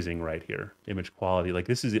amazing right here. Image quality. Like,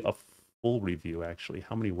 this is a full review, actually.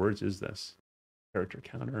 How many words is this? Character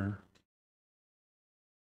counter.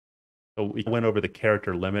 So we went over the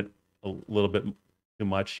character limit a little bit too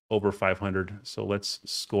much, over 500. So let's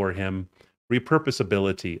score him.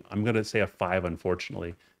 Repurposability, I'm going to say a 5, unfortunately,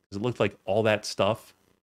 because it looked like all that stuff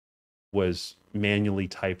was manually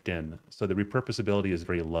typed in. So the repurposability is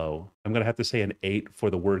very low. I'm going to have to say an 8 for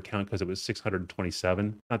the word count because it was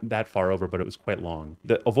 627. Not that far over, but it was quite long.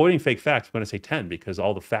 The avoiding fake facts, I'm going to say 10 because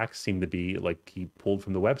all the facts seem to be like he pulled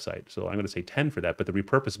from the website. So I'm going to say 10 for that. But the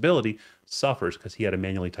repurposability suffers because he had to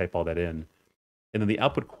manually type all that in. And then the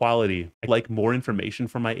output quality, I like more information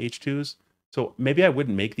from my H2s. So maybe I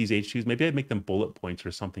wouldn't make these H2s. Maybe I'd make them bullet points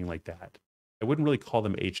or something like that. I wouldn't really call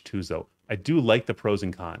them H2s though. I do like the pros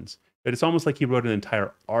and cons, but it's almost like he wrote an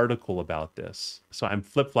entire article about this. So I'm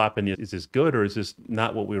flip-flopping, is this good or is this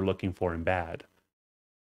not what we were looking for and bad?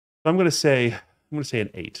 So I'm going to say an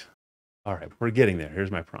 8. All right, we're getting there.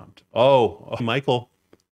 Here's my prompt. Oh, Michael.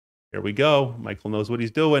 Here we go. Michael knows what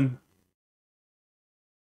he's doing.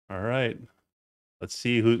 All right. Let's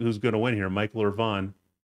see who's going to win here, Michael or Vaughn.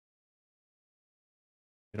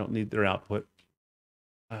 They don't need their output.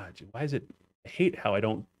 Why is it? I hate how I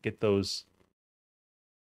don't get those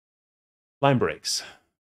line breaks.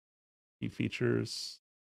 Key features.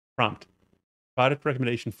 Prompt. Product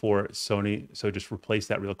recommendation for Sony. So just replace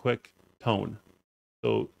that real quick. Tone.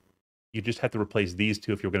 So you just have to replace these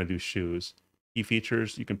two if you're going to do shoes. Key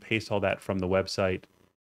features. You can paste all that from the website.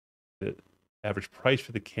 The average price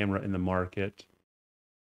for the camera in the market.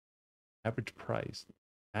 Average price.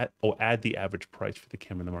 Add the average price for the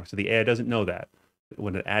camera in the market. So the AI doesn't know that.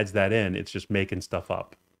 When it adds that in, it's just making stuff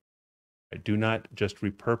up. Do not just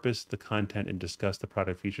repurpose the content and discuss the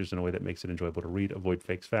product features in a way that makes it enjoyable to read. Avoid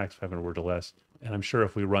fake facts, 500 words or less. And I'm sure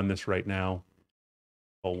if we run this right now,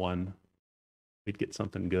 we'd get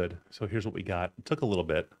something good. So here's what we got. It took a little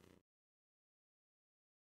bit.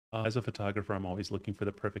 As a photographer, I'm always looking for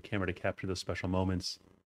the perfect camera to capture those special moments.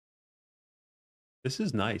 This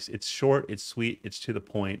is nice. It's short, it's sweet, it's to the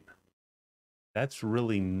point. That's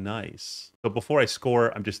really nice. So before I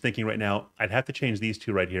score, I'm just thinking right now, I'd have to change these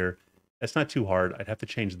two right here. That's not too hard. I'd have to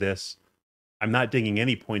change this. I'm not dinging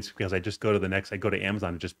any points because I just go to the next, I go to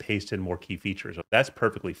Amazon and just paste in more key features. That's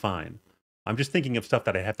perfectly fine. I'm just thinking of stuff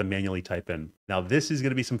that I have to manually type in. Now this is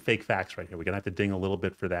going to be some fake facts right here. We're going to have to ding a little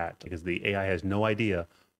bit for that because the AI has no idea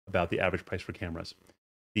about the average price for cameras.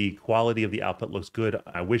 The quality of the output looks good.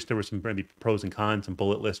 I wish there were some maybe pros and cons, some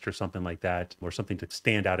bullet list or something like that, or something to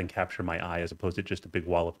stand out and capture my eye as opposed to just a big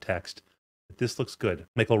wall of text. But this looks good.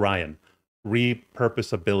 Michael Ryan,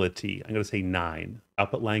 repurposability. I'm going to say 9.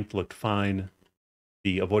 Output length looked fine.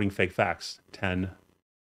 The avoiding fake facts, 10.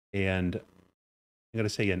 And I'm going to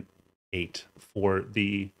say an 8 for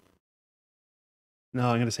the, no,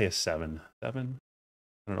 I'm going to say a 7. 7?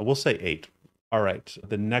 I don't know. We'll say 8. All right.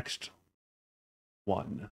 The next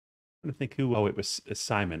one. I'm trying to think who. Oh, it was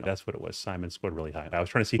Simon. That's what it was. Simon scored really high. I was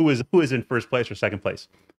trying to see who is in first place or second place.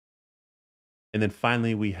 And then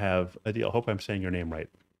finally, we have Adil. I hope I'm saying your name right.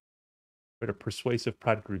 But a persuasive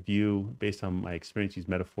product review based on my experience. Use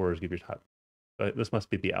metaphors. Give your top. But this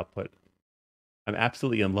must be the output. I'm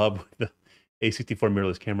absolutely in love with the A64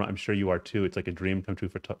 mirrorless camera. I'm sure you are too. It's like a dream come true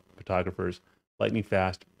for photographers. Lightning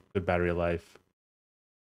fast, good battery life.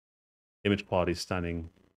 Image quality is stunning.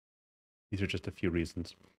 These are just a few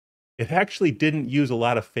reasons. It actually didn't use a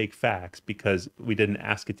lot of fake facts because we didn't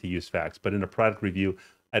ask it to use facts. But in a product review,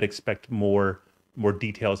 I'd expect more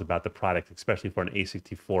details about the product, especially for an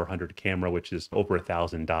A6400 camera, which is over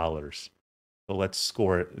 $1,000. So let's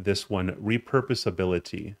score this one.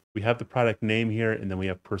 Repurposability. We have the product name here, and then we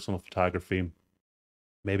have personal photography.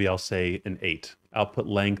 Maybe I'll say an 8. Output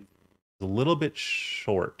length is a little bit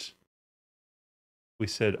short. We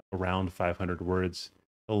said around 500 words.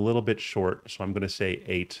 A little bit short, so I'm going to say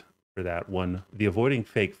 8 for that one. The avoiding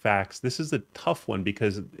fake facts. This is a tough one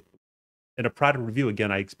because in a product review,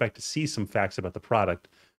 again, I expect to see some facts about the product,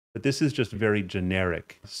 but this is just very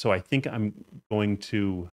generic. So I think I'm going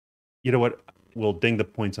to, you know what? we'll ding the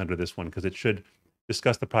points under this one because it should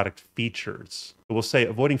discuss the product features. But we'll say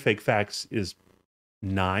avoiding fake facts is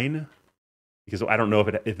 9, because I don't know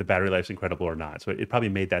if the battery life's incredible or not. So it probably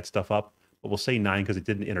made that stuff up, but we'll say 9 because it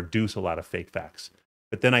didn't introduce a lot of fake facts.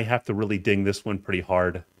 But then I have to really ding this one pretty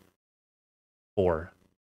hard, 4,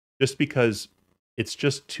 just because it's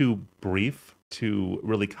just too brief to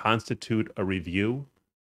really constitute a review,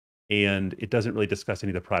 and it doesn't really discuss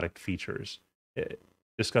any of the product features.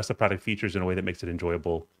 Discuss the product features in a way that makes it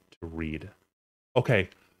enjoyable to read. Okay,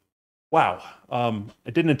 wow. I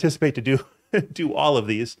didn't anticipate to do all of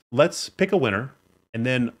these. Let's pick a winner, and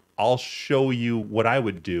then I'll show you what I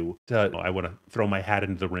would do. I want to throw my hat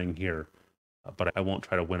into the ring here, but I won't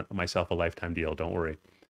try to win myself a lifetime deal. Don't worry.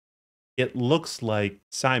 It looks like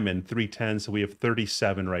Simon 310, so we have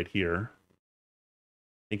 37 right here.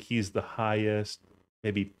 I think he's the highest,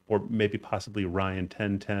 maybe possibly Ryan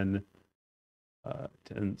 1010.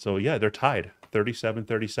 So yeah, they're tied,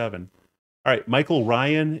 37-37. All right, Michael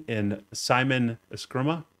Ryan and Simon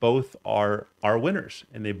Eskrima both are our winners,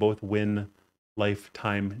 and they both win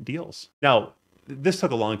lifetime deals. Now, this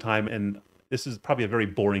took a long time, and this is probably a very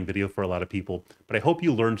boring video for a lot of people, but I hope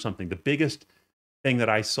you learned something. The biggest thing that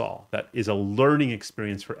I saw that is a learning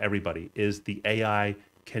experience for everybody is the AI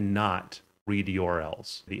cannot read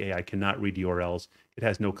URLs. The AI cannot read URLs. It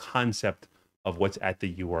has no concept of what's at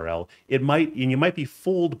the URL. It might, and you might be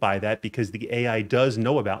fooled by that because the AI does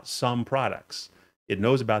know about some products. It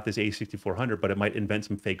knows about this A6400, but it might invent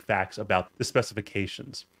some fake facts about the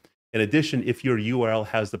specifications. In addition, if your URL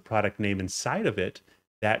has the product name inside of it,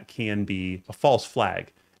 that can be a false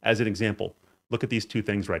flag. As an example, look at these two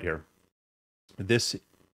things right here.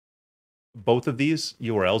 Both of these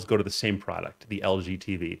URLs go to the same product, the LG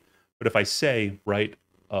TV. But if I say, write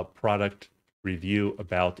a product review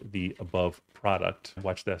about the above product,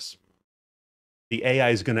 watch this. The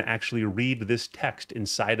AI is going to actually read this text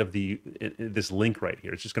inside of this link right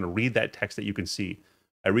here. It's just going to read that text that you can see.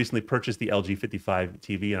 I recently purchased the LG 55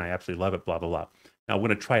 TV and I absolutely love it, blah, blah, blah. Now I'm going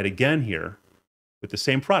to try it again here with the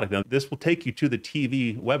same product. Now this will take you to the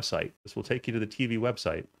TV website. This will take you to the TV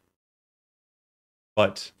website.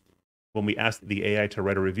 But when we ask the AI to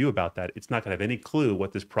write a review about that, it's not going to have any clue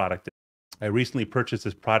what this product is. I recently purchased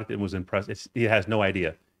this product and was impressed. It has no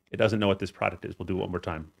idea. It doesn't know what this product is. We'll do it one more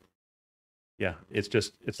time. Yeah,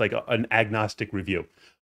 it's like an agnostic review.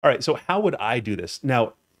 All right, so how would I do this?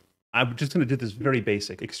 Now, I'm just going to do this very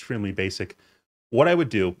basic, extremely basic. What I would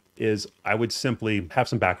do is I would simply have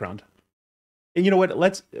some background. And you know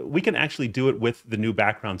what? We can actually do it with the new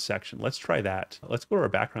background section. Let's try that. Let's go to our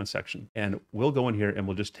background section and we'll go in here and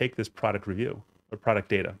we'll just take this product review or product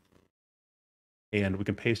data and we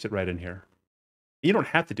can paste it right in here. You don't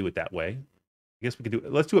have to do it that way. I guess we could do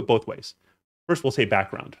it. Let's do it both ways. First, we'll say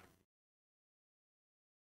background.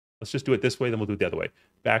 Let's just do it this way, then we'll do it the other way.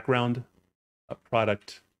 Background, a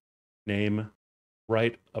product name,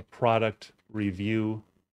 write a product review.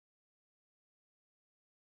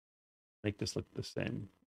 Make this look the same.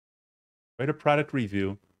 Write a product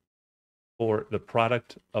review for the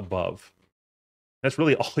product above. That's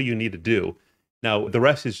really all you need to do. Now, the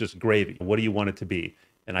rest is just gravy. What do you want it to be?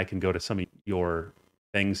 And I can go to some of your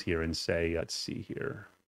things here and say, let's see here.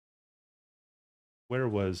 Where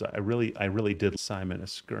was I really did Simon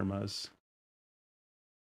Eskrma's.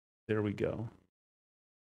 There we go.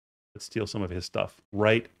 Let's steal some of his stuff.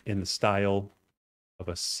 Write in the style of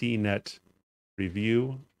a CNET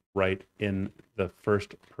review. Write in the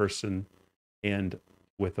first person and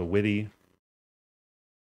with a witty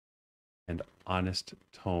and honest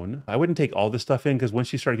tone. I wouldn't take all this stuff in because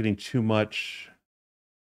once you start getting too much,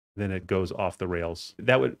 then it goes off the rails.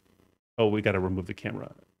 That would, oh, we got to remove the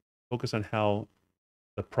camera. Focus on how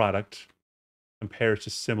the product compares to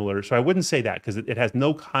similar. So I wouldn't say that because it has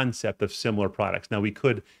no concept of similar products. Now we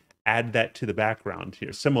could add that to the background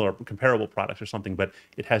here, similar, comparable products or something, but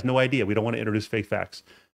it has no idea. We don't want to introduce fake facts.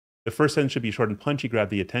 The first sentence should be short and punchy, grab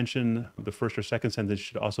the attention. The first or second sentence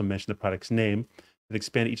should also mention the product's name and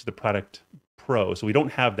expand each of the product pros. So we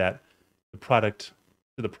don't have that. The product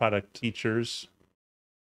features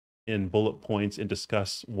in bullet points and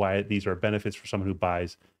discuss why these are benefits for someone who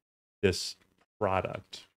buys this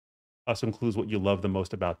product. Also includes what you love the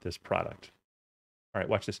most about this product. All right,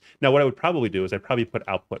 watch this. Now what I would probably do is I'd probably put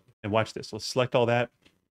output and watch this. Let's select all that,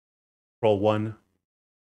 roll 1.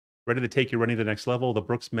 Ready to take you running to the next level. The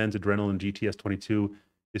Brooks Men's Adrenaline GTS 22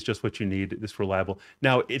 is just what you need. This reliable.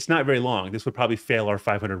 Now, it's not very long. This would probably fail our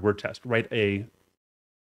 500 word test.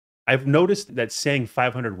 I've noticed that saying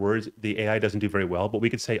 500 words, the AI doesn't do very well, but we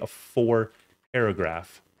could say a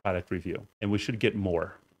 4-paragraph product review, and we should get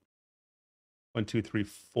more. 1, 2, 3,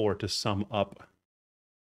 4 to sum up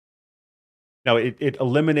Now it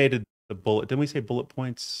eliminated the bullet. Didn't we say bullet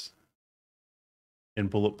points and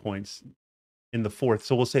bullet points in the fourth?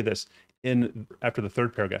 So we'll say this after the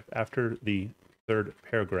third paragraph. After the third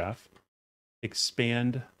paragraph,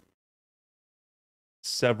 expand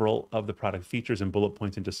several of the product features and bullet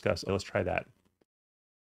points and discuss. Let's try that.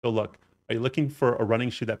 So look, are you looking for a running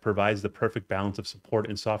shoe that provides the perfect balance of support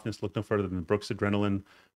and softness? Look no further than Brooks Adrenaline.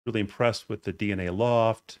 Really impressed with the DNA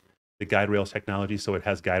Loft, the guide rails technology. So it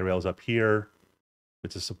has guide rails up here.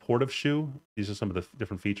 It's a supportive shoe. These are some of the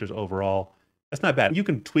different features overall. That's not bad. You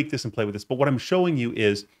can tweak this and play with this, but what I'm showing you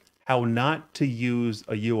is how not to use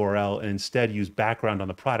a URL and instead use background on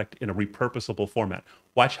the product in a repurposable format.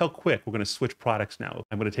 Watch how quick we're going to switch products now.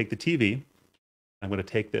 I'm going to take the TV. I'm going to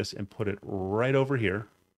take this and put it right over here.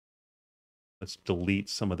 Let's delete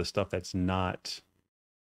some of the stuff that's not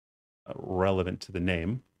relevant to the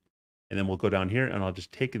name. And then we'll go down here and I'll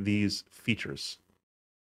just take these features.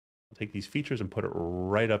 I'll take these features and put it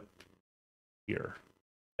right up here.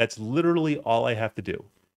 That's literally all I have to do.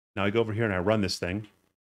 Now I go over here and I run this thing.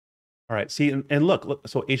 All right, see, and look,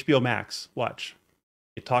 so HBO Max, watch.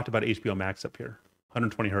 It talked about HBO Max up here,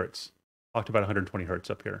 120 hertz. Talked about 120 hertz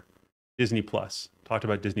up here. Disney Plus, talked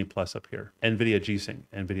about Disney Plus up here. NVIDIA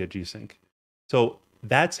G-Sync. So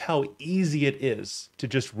that's how easy it is to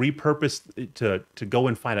just repurpose, to go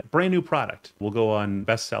and find a brand new product. We'll go on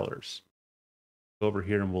bestsellers. Go over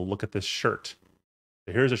here and we'll look at this shirt.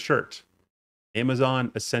 So here's a shirt,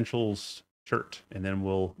 Amazon Essentials shirt. And then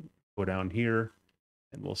we'll go down here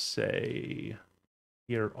and we'll say,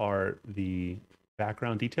 here are the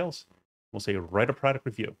background details. We'll say, write a product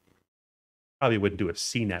review. Probably wouldn't do a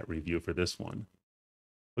CNET review for this one.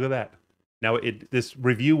 Look at that. Now this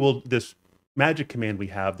magic command we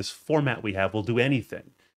have, this format we have, will do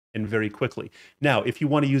anything and very quickly. Now, if you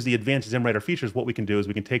want to use the advanced ZimmWriter features, what we can do is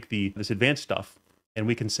we can take this advanced stuff and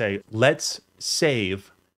we can say, let's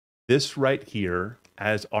save this right here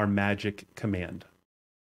as our magic command.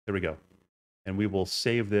 There we go. And we will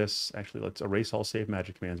save this. Actually, let's erase all save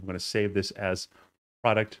magic commands. I'm going to save this as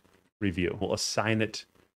product review. We'll assign it to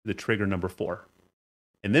the trigger number 4.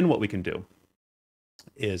 And then what we can do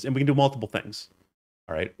is, and we can do multiple things.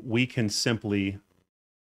 All right, we can do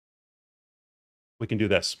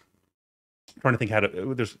this. I'm trying to think how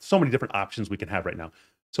to, there's so many different options we can have right now.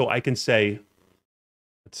 So I can say,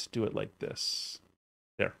 let's do it like this.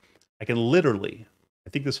 There. I can literally, I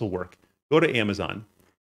think this will work. Go to Amazon,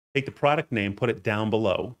 take the product name, put it down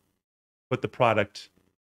below, put the product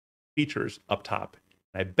features up top.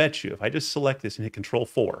 And I bet you if I just select this and hit Control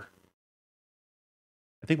 4,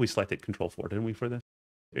 I think we selected Control 4, didn't we, for this?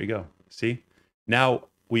 There you go. See? Now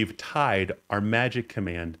we've tied our magic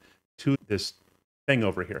command to this thing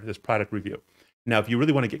over here, this product review. Now, if you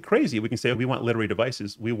really want to get crazy, we can say we want literary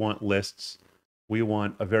devices, we want lists, we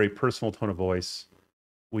want a very personal tone of voice.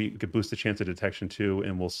 We could boost the chance of detection too,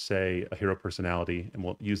 and we'll say a hero personality, and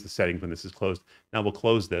we'll use the settings when this is closed. Now we'll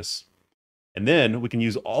close this. And then we can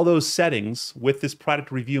use all those settings with this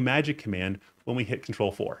product review magic command when we hit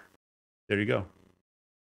Control 4. There you go.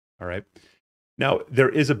 All right. Now, there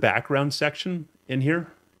is a background section in here,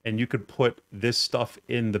 and you could put this stuff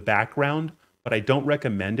in the background, but I don't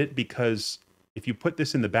recommend it because if you put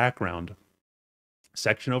this in the background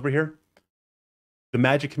section over here, the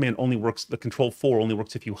magic command only works, the Control 4 only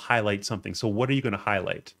works if you highlight something. So what are you going to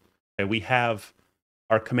highlight? Okay, we have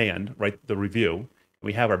our command, right, the review, and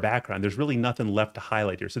we have our background. There's really nothing left to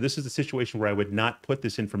highlight here. So this is a situation where I would not put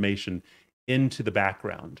this information into the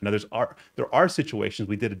background. Now there are situations,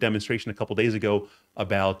 we did a demonstration a couple days ago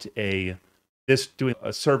about doing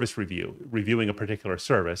a service review, reviewing a particular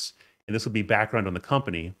service, and this would be background on the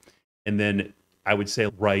company. And then I would say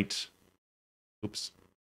write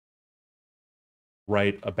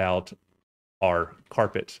about our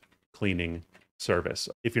carpet cleaning service.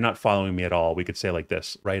 If you're not following me at all, we could say like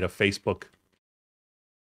this, write a Facebook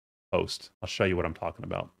post. I'll show you what I'm talking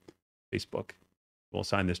about. Facebook. We'll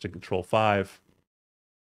assign this to Control 5.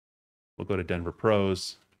 We'll go to Denver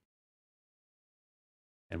Pros.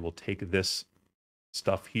 And we'll take this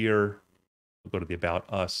stuff here. We'll go to the About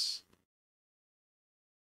Us.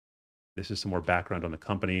 This is some more background on the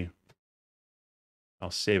company. I'll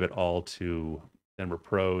save it all to Denver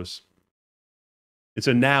Pros. And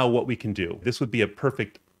so now what we can do, this would be a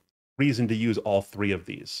perfect reason to use all 3 of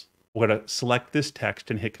these. We're going to select this text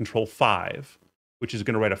and hit Control 5, which is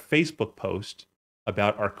going to write a Facebook post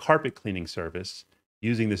about our carpet cleaning service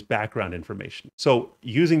using this background information. So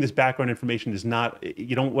using this background information is not,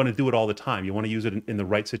 you don't want to do it all the time. You want to use it in the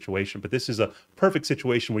right situation. But this is a perfect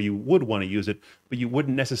situation where you would want to use it, but you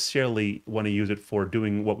wouldn't necessarily want to use it for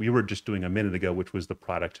doing what we were just doing a minute ago, which was the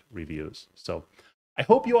product reviews. So I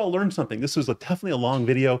hope you all learned something. This was definitely a long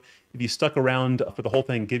video. If you stuck around for the whole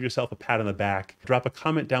thing, give yourself a pat on the back. Drop a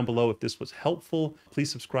comment down below if this was helpful. Please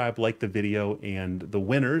subscribe, like the video, and the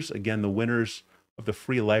winners, again, the winners of the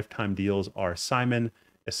free lifetime deals are Simon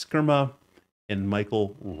Eskerma and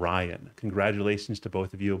Michael Ryan. Congratulations to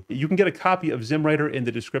both of you. You can get a copy of ZimmWriter in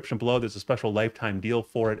the description below. There's a special lifetime deal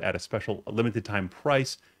for it at a special limited time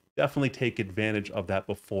price. Definitely take advantage of that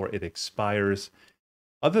before it expires.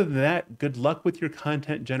 Other than that, good luck with your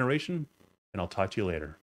content generation, and I'll talk to you later.